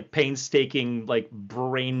just like painstaking, like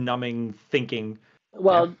brain numbing thinking. Yeah.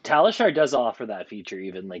 Well, Talishar does offer that feature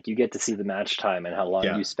even. Like you get to see the match time and how long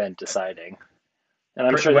Yeah. you spent deciding. And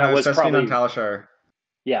I'm sure When that I was was testing on probably, Talishar,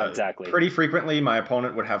 yeah, exactly. pretty frequently my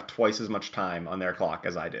opponent would have twice as much time on their clock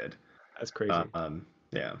as I did. That's crazy.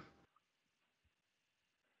 Yeah.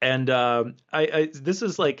 And I this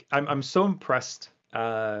is like I'm so impressed.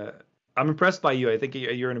 I'm impressed by you. I think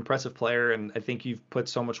you're an impressive player, and I think you've put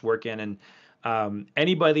so much work in. And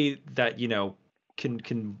anybody that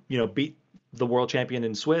can beat the world champion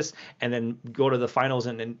in Swiss and then go to the finals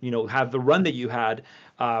and have the run that you had.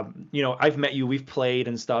 I've met you, we've played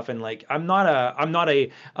and stuff, and like I'm not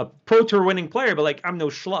a pro tour winning player, but like I'm no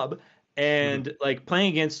schlub. Mm-hmm. And like playing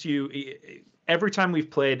against you, every time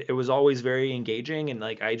we've played, it was always very engaging, and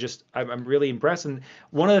like I'm really impressed. And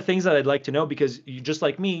one of the things that I'd like to know, because you just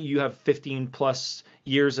like me, you have 15 plus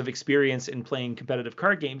years of experience in playing competitive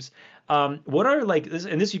card games. What are like this,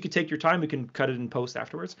 and this you could take your time, we can cut it in post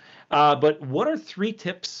afterwards. But what are 3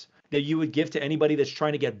 tips that you would give to anybody that's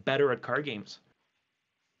trying to get better at card games?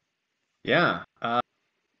 Yeah.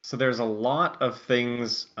 So there's a lot of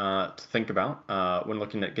things to think about when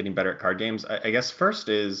looking at getting better at card games. I guess first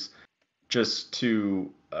is just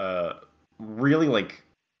to really like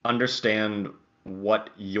understand what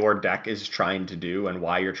your deck is trying to do and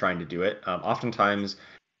why you're trying to do it. Oftentimes,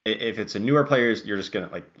 if it's a newer player, you're just gonna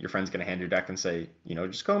your friend's gonna hand your deck and say,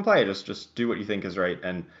 just go and play. Just do what you think is right.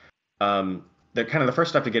 And the kind of the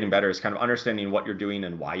first step to getting better is kind of understanding what you're doing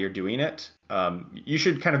and why you're doing it. You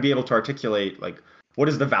should kind of be able to articulate like what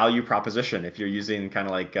is the value proposition if you're using kind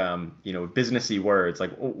of like businessy words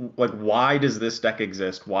like why does this deck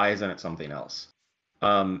exist? Why isn't it something else?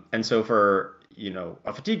 And so for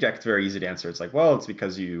a fatigue deck, it's very easy to answer. It's like, well, it's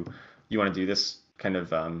because you want to do this kind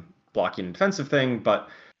of blocking and defensive thing, but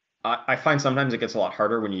I find sometimes it gets a lot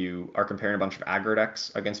harder when you are comparing a bunch of aggro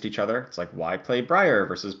decks against each other. It's like, why play Briar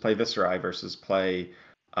versus play Viscerai versus play,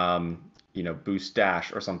 Boost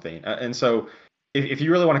Dash or something. And so if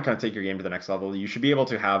you really want to kind of take your game to the next level, you should be able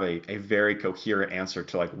to have a very coherent answer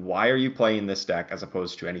to like, why are you playing this deck as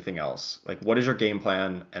opposed to anything else? Like, what is your game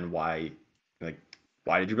plan and why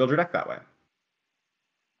did you build your deck that way?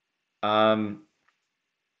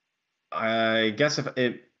 I guess if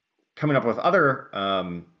it coming up with other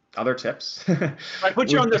tips. I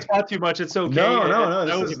put you on the spot too much. It's okay. No.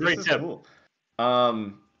 That was a great tip. Cool.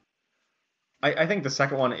 I think the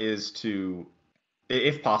second one is to,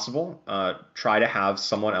 if possible, try to have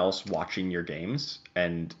someone else watching your games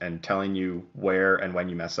and telling you where and when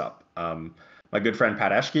you mess up. My good friend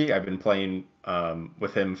Pat Eschke, I've been playing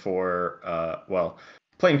with him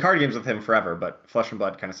playing card games with him forever, but Flesh and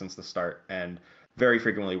Blood kind of since the start. And very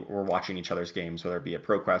frequently we're watching each other's games, whether it be at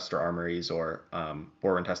ProQuest or Armories or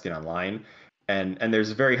when testing online. And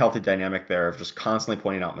there's a very healthy dynamic there of just constantly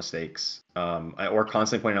pointing out mistakes or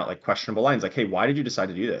constantly pointing out like questionable lines, like, hey, why did you decide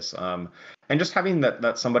to do this? And just having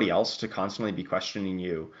that somebody else to constantly be questioning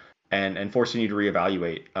you and forcing you to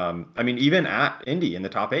reevaluate. I mean, even at Indy in the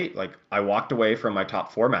top 8, like I walked away from my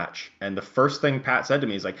top 4 match, and the first thing Pat said to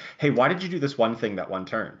me is like, hey, why did you do this one thing that one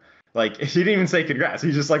turn? Like, he didn't even say congrats.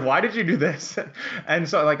 He's just like, why did you do this? And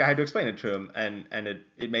so like I had to explain it to him, and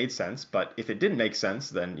it made sense. But if it didn't make sense,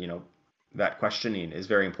 then that questioning is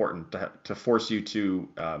very important to force you to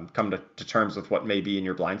come to terms with what may be in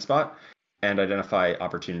your blind spot and identify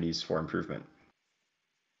opportunities for improvement.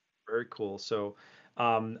 Very cool. So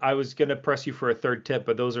I was going to press you for a third tip,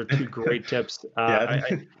 but those are 2 great tips.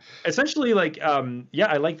 Essentially, like,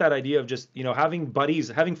 I like that idea of just, having buddies,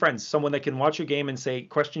 having friends, someone that can watch your game and say,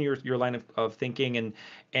 question your line of thinking.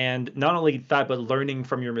 And not only that, but learning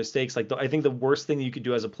from your mistakes. Like, I think the worst thing you could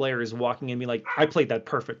do as a player is walking in and be like, I played that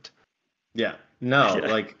perfect. Yeah, no,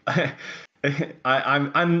 like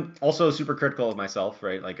I'm also super critical of myself,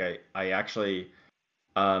 right? Like I actually,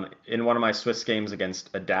 in one of my Swiss games against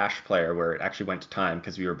a Dash player where it actually went to time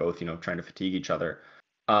because we were both, trying to fatigue each other.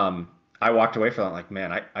 I walked away from that like,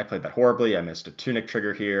 man, I played that horribly. I missed a tunic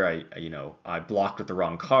trigger here. I blocked with the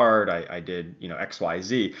wrong card. I did, X, Y,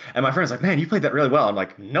 Z. And my friend's like, man, you played that really well. I'm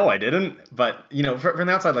like, no, I didn't. But, from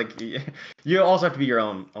the outside, like, you also have to be your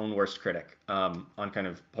own worst critic, on kind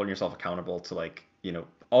of holding yourself accountable to like,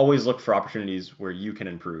 always look for opportunities where you can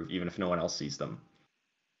improve, even if no one else sees them.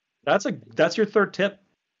 That's your third tip.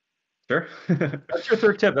 Sure. That's your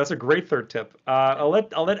third tip. That's a great third tip. I'll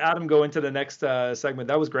let Adam go into the next segment.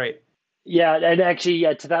 That was great. Yeah, and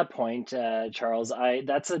actually, to that point, Charles,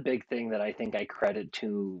 that's a big thing that I think I credit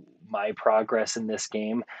to my progress in this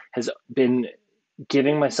game has been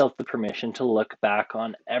giving myself the permission to look back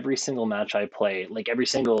on every single match I play, like every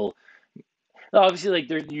single. Obviously, like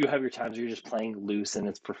you have your times where you're just playing loose and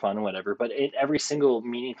it's for fun and whatever, but in every single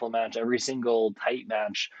meaningful match, every single tight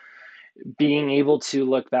match, being able to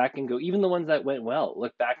look back and go, even the ones that went well,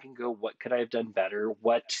 look back and go, what could I have done better?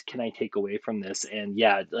 What can I take away from this? And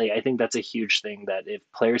yeah, like I think that's a huge thing that if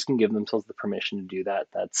players can give themselves the permission to do that,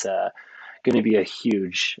 that's going to be a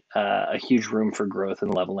huge room for growth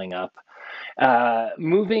and leveling up.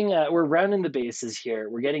 We're rounding the bases here.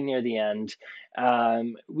 We're getting near the end.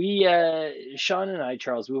 Shawn and I,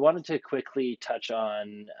 Charles, we wanted to quickly touch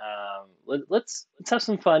on. Let's have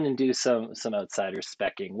some fun and do some outsider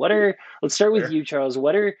specking. Let's start with you, Charles.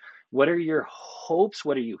 What are your hopes?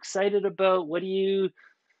 What are you excited about? What's got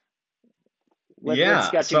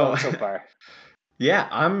you going so far? Yeah,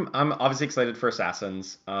 I'm obviously excited for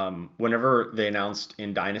Assassins. Whenever they announced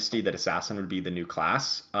in Dynasty that Assassin would be the new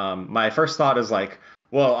class, my first thought is like,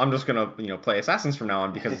 well, I'm just gonna play Assassins from now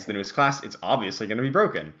on because it's the newest class. It's obviously gonna be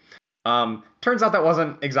broken. Turns out that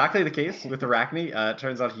wasn't exactly the case with Arachne.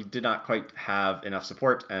 Turns out he did not quite have enough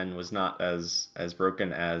support and was not as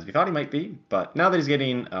broken as we thought he might be. But now that he's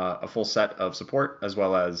getting a full set of support as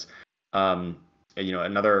well as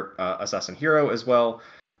another assassin hero as well.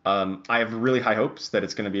 I have really high hopes that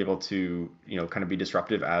it's going to be able to, kind of be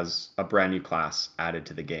disruptive as a brand new class added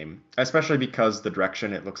to the game, especially because the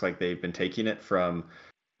direction it looks like they've been taking it from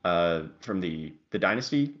the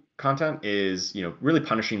Dynasty content is, really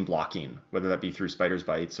punishing blocking, whether that be through Spider's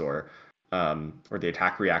Bites or, or the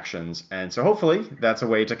attack reactions. And so hopefully that's a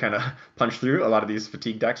way to kind of punch through a lot of these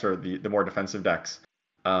fatigue decks or the more defensive decks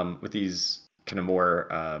with these kind of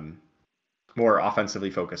more offensively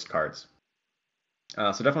focused cards.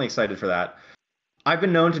 So definitely excited for that. I've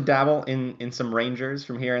been known to dabble in some Rangers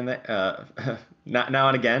from here and there, now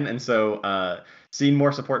and again, and so seeing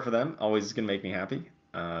more support for them always gonna make me happy.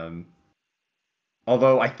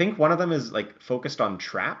 Although I think one of them is like focused on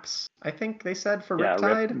traps. I think they said for Yeah,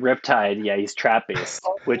 Riptide. Riptide. Yeah, he's trap based,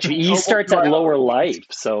 which he Oh, starts at lower life.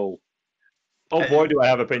 So Oh boy, do I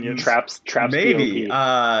have opinions. traps. Maybe.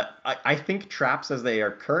 POP. I think traps as they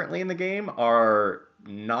are currently in the game are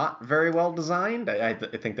not very well designed. I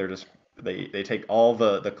think they're just they take all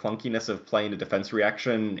the clunkiness of playing a defense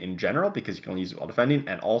reaction in general because you can only use it while defending,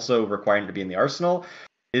 and also requiring it to be in the arsenal.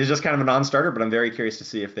 It is just kind of a non-starter, but I'm very curious to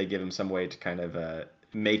see if they give him some way to kind of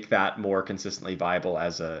make that more consistently viable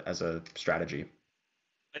as a strategy.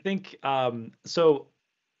 I think so.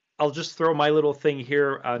 I'll just throw my little thing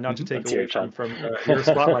here, not to take away from your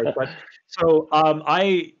spotlight, but so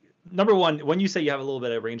I number one, when you say you have a little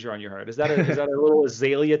bit of Ranger on your heart, is that a little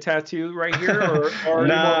azalea tattoo right here, or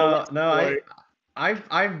no,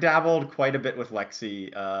 I've dabbled quite a bit with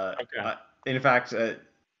Lexi. Okay. In fact,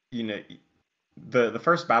 you know, the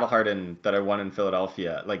first Battle Hardened that I won in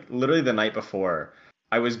Philadelphia, like literally the night before,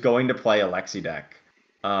 I was going to play a Lexi deck.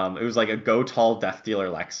 It was like a Go Tall Death Dealer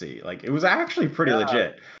Lexi. Like it was actually pretty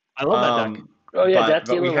legit. I love that deck. Oh yeah,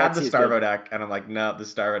 but we had the Starvo deck, and I'm like, no, the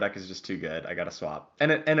Starvo deck is just too good. I gotta swap,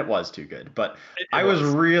 and it was too good. But I was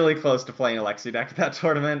really close to playing a Lexi deck at that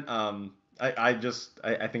tournament.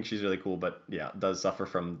 I think she's really cool, but yeah, does suffer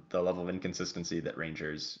from the level of inconsistency that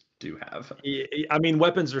Rangers do have. I mean,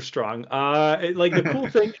 weapons are strong. Like the cool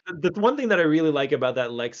thing, the one thing that I really like about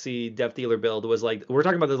that Lexi Death Dealer build was like we're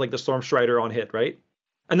talking about this, like the Storm Strider on hit, right?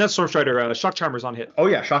 And that's Storm Strider, Shock Charmers on hit. Oh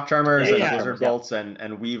yeah, Shock Charmers and Blizzard Bolts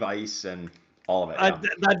and Weave Ice and all of it. Yeah.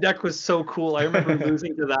 That deck was so cool. I remember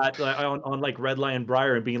losing to that on like Red Lion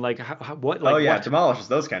Briar and being like, what? Like, what? Demolishes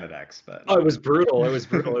those kind of decks. But it was brutal. It was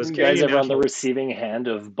you guys are on the receiving hand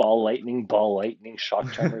of Ball Lightning,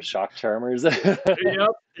 Shock Charmers. Yep.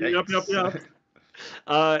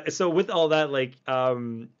 So with all that, like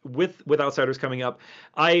with Outsiders coming up,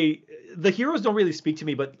 the heroes don't really speak to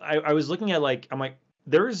me, but I was looking at like, I'm like,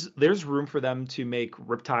 there's room for them to make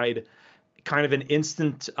Riptide kind of an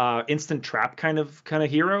instant trap kind of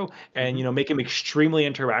hero, and make him extremely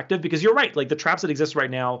interactive, because you're right, like the traps that exist right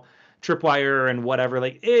now, Tripwire and whatever,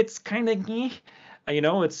 like it's kind of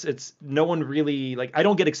it's no one really, like, I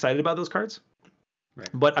don't get excited about those cards. Right.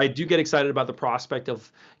 But I do get excited about the prospect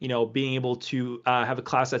of, being able to have a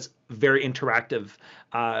class that's very interactive,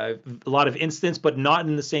 a lot of instants, but not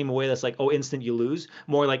in the same way that's like, oh, instant you lose,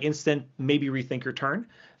 more like instant maybe rethink your turn.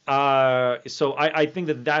 So I think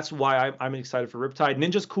that's why I'm excited for Riptide.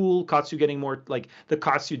 Ninja's cool. Katsu getting more, like the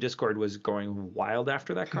Katsu Discord was going wild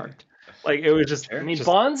after that card. Like it was just. I mean,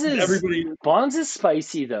 Bonds is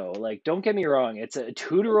spicy though. Like, don't get me wrong. It's a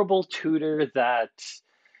tutorable tutor that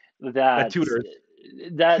tutors.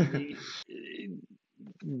 That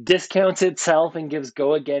discounts itself and gives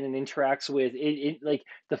go again and interacts with it. Like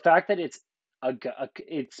the fact that it's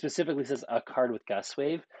it specifically says a card with Gust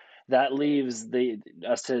Wave, that leaves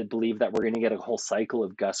us to believe that we're going to get a whole cycle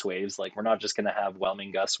of Gust Waves. Like, we're not just going to have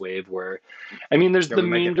Whelming Gust Wave where, I mean, there's the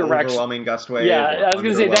meme direction. Overwhelming Gust Wave. Yeah, I was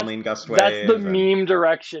going to say that's the meme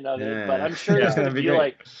direction of it. Yeah. But I'm sure it's going to be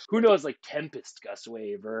like, who knows, like Tempest Gust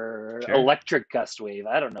Wave or Electric Gust Wave.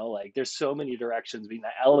 I don't know. Like, there's so many directions. Being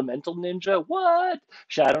that Elemental Ninja, what?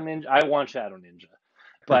 Shadow Ninja. I want Shadow Ninja.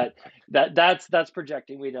 But that's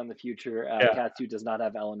projecting way down the future. Katsu does not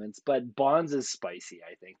have elements, but Bonds is spicy.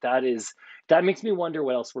 I think that makes me wonder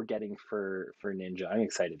what else we're getting for Ninja. I'm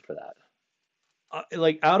excited for that.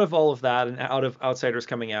 Like out of all of that and out of Outsiders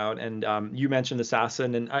coming out, and you mentioned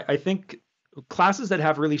Assassin, and I think classes that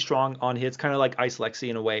have really strong on hits, kind of like Ice Lexi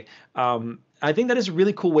in a way. I think that is a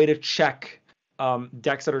really cool way to check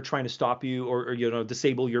decks that are trying to stop you or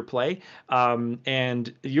disable your play.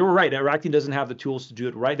 And you're right, Arachne doesn't have the tools to do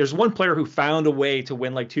it right. There's one player who found a way to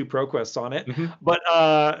win like 2 ProQuests on it.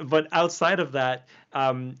 Mm-hmm. But outside of that,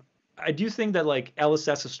 I do think that like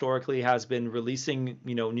LSS historically has been releasing,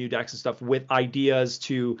 new decks and stuff with ideas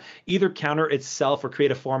to either counter itself or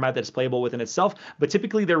create a format that's playable within itself. But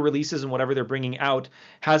typically their releases and whatever they're bringing out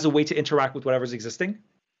has a way to interact with whatever's existing.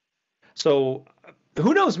 So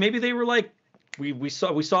who knows? Maybe they were like, we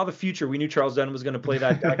saw the future. We knew Charles Dunn was going to play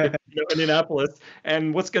that deck. Indianapolis,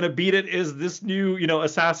 and what's going to beat it is this new,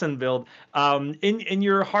 assassin build. In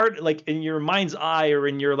your heart, like in your mind's eye, or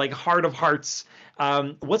in your like heart of hearts,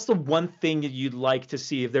 what's the one thing that you'd like to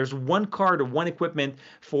see? If there's one card or one equipment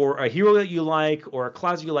for a hero that you like or a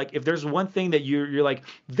class you like, if there's one thing that you're like,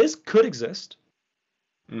 this could exist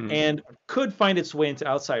and could find its way into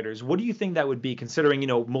Outsiders, what do you think that would be, considering,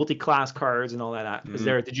 multi-class cards and all that?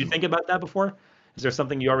 Did you think about that before? Is there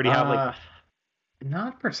something you already have, like?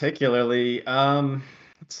 Not particularly.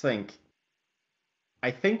 Let's think.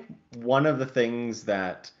 I think one of the things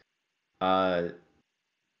that, well,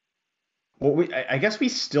 I guess we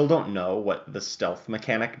still don't know what the stealth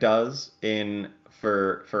mechanic does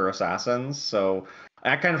for assassins. So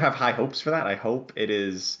I kind of have high hopes for that. I hope it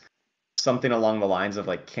is something along the lines of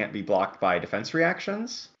like can't be blocked by defense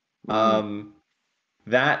reactions.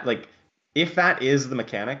 That like if that is the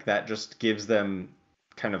mechanic, that just gives them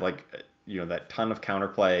kind of like that ton of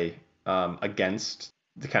counterplay against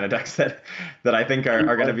the kind of decks that I think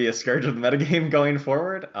are going to be a scourge of the metagame going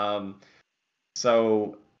forward.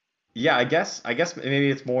 So yeah, I guess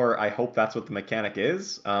maybe it's more. I hope that's what the mechanic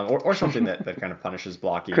is, or something that kind of punishes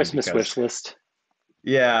blocking. Christmas wish list.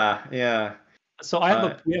 Yeah. So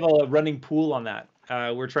we have a running pool on that.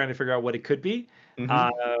 We're trying to figure out what it could be.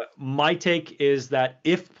 My take is that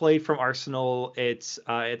if played from Arsenal, it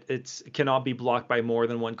cannot be blocked by more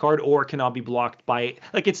than one card, or cannot be blocked by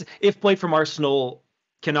if played from Arsenal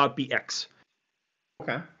cannot be X.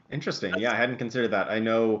 Okay, interesting. Yeah, I hadn't considered that. I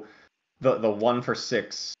know the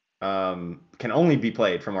 1-for-6 can only be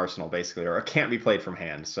played from Arsenal basically, or it can't be played from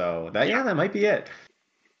hand. So that might be it.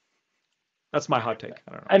 That's my hot take.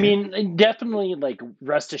 I don't know. I mean, definitely, like,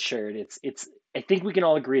 rest assured, it's. I think we can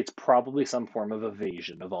all agree it's probably some form of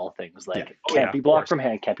evasion of all things. Like, can't be blocked from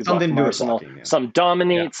hand, can't be blocked from Arsenal. Blocking, some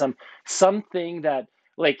dominate, something that,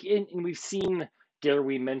 like, and we've seen. Dare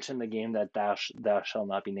we mention the game that thou shall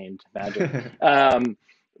not be named Magic?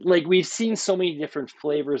 Like, we've seen so many different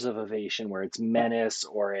flavors of evasion, where it's menace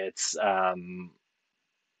or it's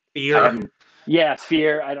fear.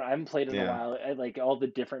 Fear. I haven't played it in a while. Like, all the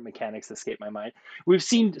different mechanics escape my mind. We've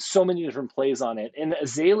seen so many different plays on it. And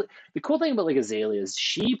Azalea, the cool thing about like Azalea is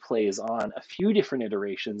she plays on a few different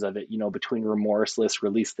iterations of it. Between Remorseless,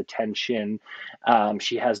 Release the Tension.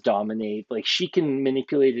 She has Dominate. Like, she can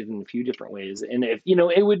manipulate it in a few different ways. And if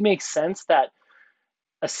it would make sense that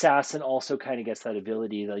Assassin also kind of gets that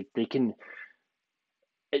ability. Like, they can.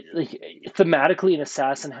 Like, thematically, an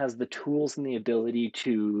assassin has the tools and the ability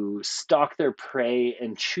to stalk their prey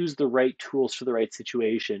and choose the right tools for the right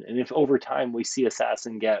situation. And if over time we see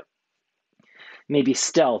assassin get maybe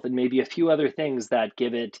stealth and maybe a few other things that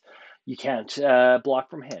give it, you can't block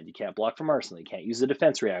from hand, you can't block from arsenal, you can't use a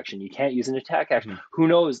defense reaction, you can't use an attack action. Who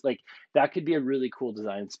knows? Like, that could be a really cool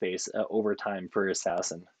design space over time for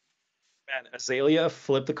assassin. Man, Azalea,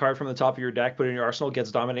 flip the card from the top of your deck, put it in your arsenal,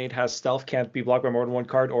 gets Dominate, has Stealth, can't be blocked by more than one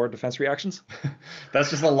card, or defense reactions.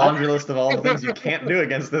 That's just a laundry list of all the things you can't do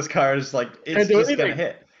against this card. It's like, it's just going to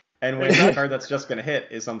hit. And when the card that's just going to hit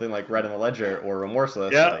is something like Red in the Ledger or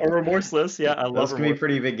Remorseless. Yeah, or Remorseless. Yeah, I love those can be a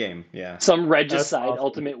pretty big game. Yeah. Some Regicide awesome.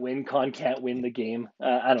 Ultimate win con can't win the game.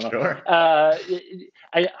 I don't know. Sure.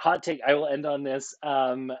 Hot take. I will end on this.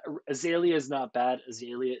 Azalea is not bad.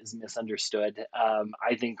 Azalea is misunderstood.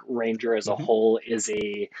 I think Ranger as a whole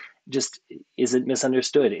isn't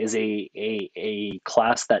misunderstood. Is a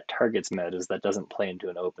class that targets metas that doesn't play into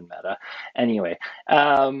an open meta. Anyway.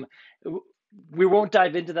 We won't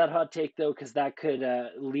dive into that hot take, though, because that could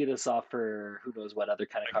lead us off for who knows what other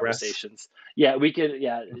kind of conversations. Yeah, we could.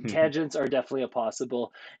 Yeah, tangents are definitely a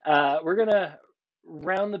possible. We're going to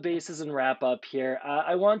round the bases and wrap up here.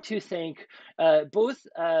 I want to thank both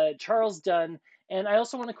Charles Dunn, and I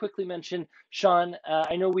also want to quickly mention Shawn.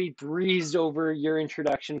 I know we breezed over your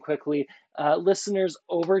introduction quickly. Listeners,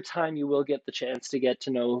 over time, you will get the chance to get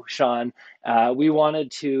to know Shawn. We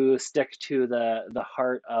wanted to stick to the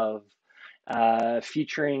heart of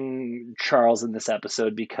featuring Charles in this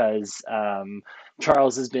episode because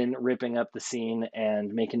Charles has been ripping up the scene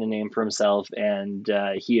and making a name for himself, and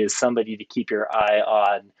he is somebody to keep your eye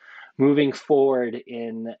on moving forward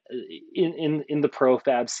in the pro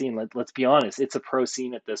fab scene. Let's be honest, it's a pro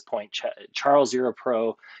scene at this point. Charles, you're a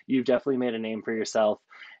pro. You've definitely made a name for yourself.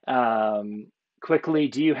 Quickly,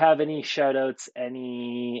 do you have any shout outs,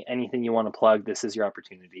 anything you want to plug? This is your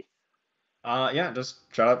opportunity.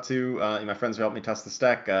 Just shout out to my friends who helped me test the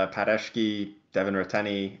deck, Pat Eschke, Devin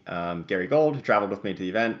Roteni, Gary Gold, who traveled with me to the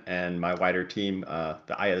event, and my wider team,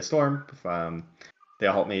 the Eye of the Storm, they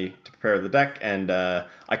all helped me to prepare the deck, and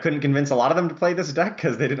I couldn't convince a lot of them to play this deck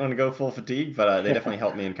because they didn't want to go full fatigue, but they definitely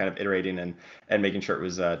helped me in kind of iterating and making sure it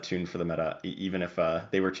was tuned for the meta, even if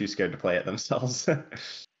they were too scared to play it themselves.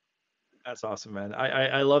 That's awesome, man.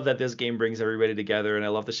 I love that this game brings everybody together, and I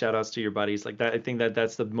love the shout outs to your buddies. Like that, I think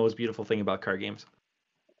that's the most beautiful thing about card games.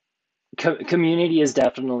 Community is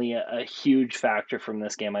definitely a huge factor from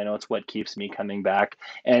this game. I know it's what keeps me coming back,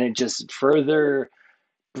 and it just further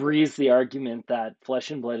breeds the argument that Flesh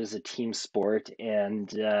and Blood is a team sport,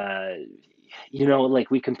 and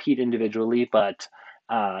like we compete individually, but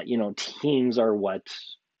teams are what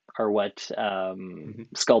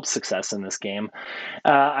sculpts success in this game.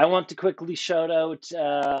 I want to quickly shout out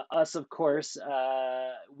us, of course.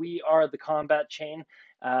 We are the Combat Chain.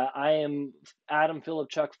 I am Adam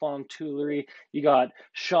Philipchuk Fong Tuilery. You got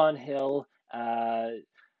Shawn Hill. Shawn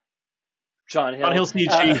Hill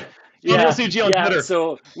CG. Hill CG on Twitter.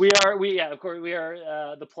 So of course we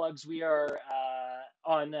are the plugs. We are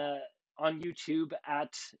on YouTube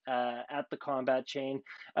at the Combat Chain.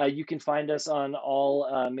 You can find us on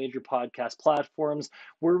all major podcast platforms.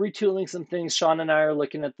 We're retooling some things. Shawn and I are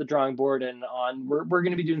looking at the drawing board, and we're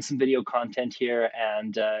going to be doing some video content here,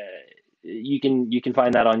 and you can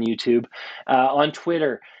find that on YouTube. On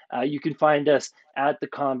Twitter, you can find us at the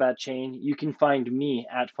Combat Chain. You can find me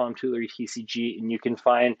at Fomtulery TCG, and you can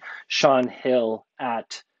find Shawn Hill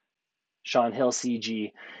at Shawn Hill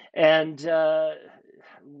CG. And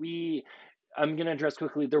I'm going to address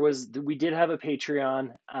quickly. We did have a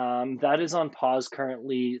Patreon that is on pause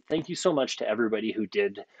currently. Thank you so much to everybody who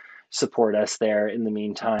did support us there in the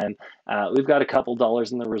meantime. We've got a couple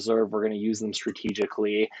dollars in the reserve. We're going to use them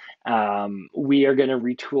strategically. We are going to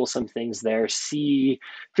retool some things there,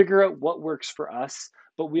 figure out what works for us,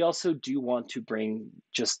 but we also do want to bring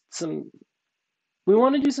we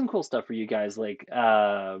want to do some cool stuff for you guys. Like,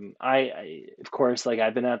 I of course, like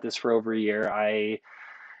I've been at this for over a year.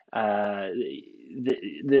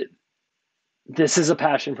 This is a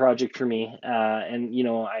passion project for me. And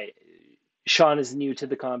Shawn is new to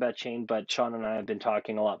the Combat Chain, but Shawn and I have been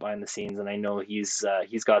talking a lot behind the scenes, and I know he's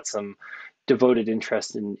got some devoted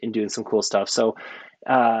interest in doing some cool stuff. So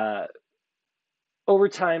over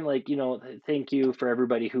time, thank you for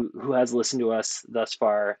everybody who has listened to us thus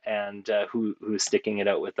far and who's sticking it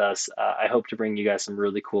out with us. I hope to bring you guys some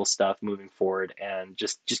really cool stuff moving forward, and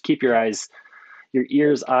just keep your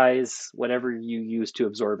ears, eyes, whatever you use to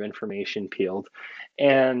absorb information peeled.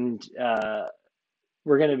 And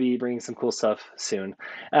we're going to be bringing some cool stuff soon.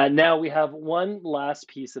 Now we have one last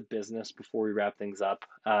piece of business before we wrap things up.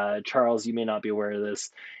 Charles, you may not be aware of this.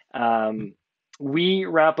 We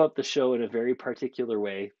wrap up the show in a very particular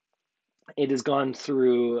way. It has gone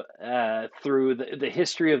through the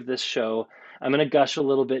history of this show. I'm going to gush a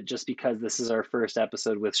little bit just because this is our first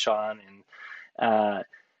episode with Shawn, and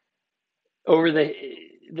over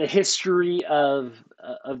the history of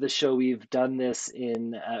the show, we've done this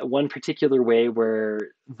in one particular way where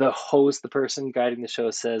the host, the person guiding the show,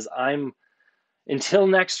 says, "I'm until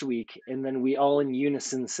next week," and then we all in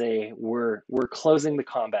unison say, we're closing the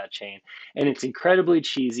Combat Chain. And it's incredibly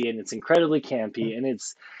cheesy and it's incredibly campy, and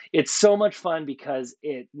it's so much fun because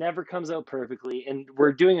it never comes out perfectly, and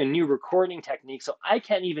we're doing a new recording technique, so I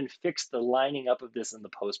can't even fix the lining up of this in the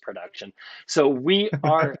post-production. So we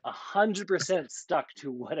are 100% stuck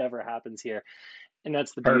to whatever happens here, and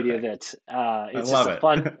that's the beauty of it. It's just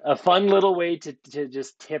a fun little way to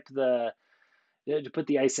just to put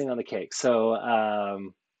the icing on the cake.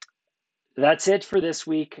 So that's it for this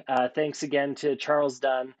week. Thanks again to Charles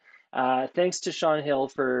Dunn. Thanks to Shawn Hill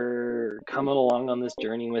for coming along on this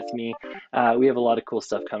journey with me. We have a lot of cool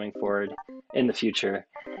stuff coming forward in the future.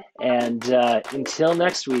 And until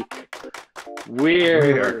next week,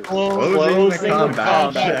 we're closing the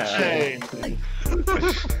Combat Chain.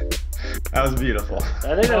 That was beautiful.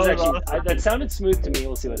 I think that was actually, that sounded smooth to me.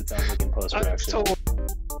 We'll see what it sounds like in post-production.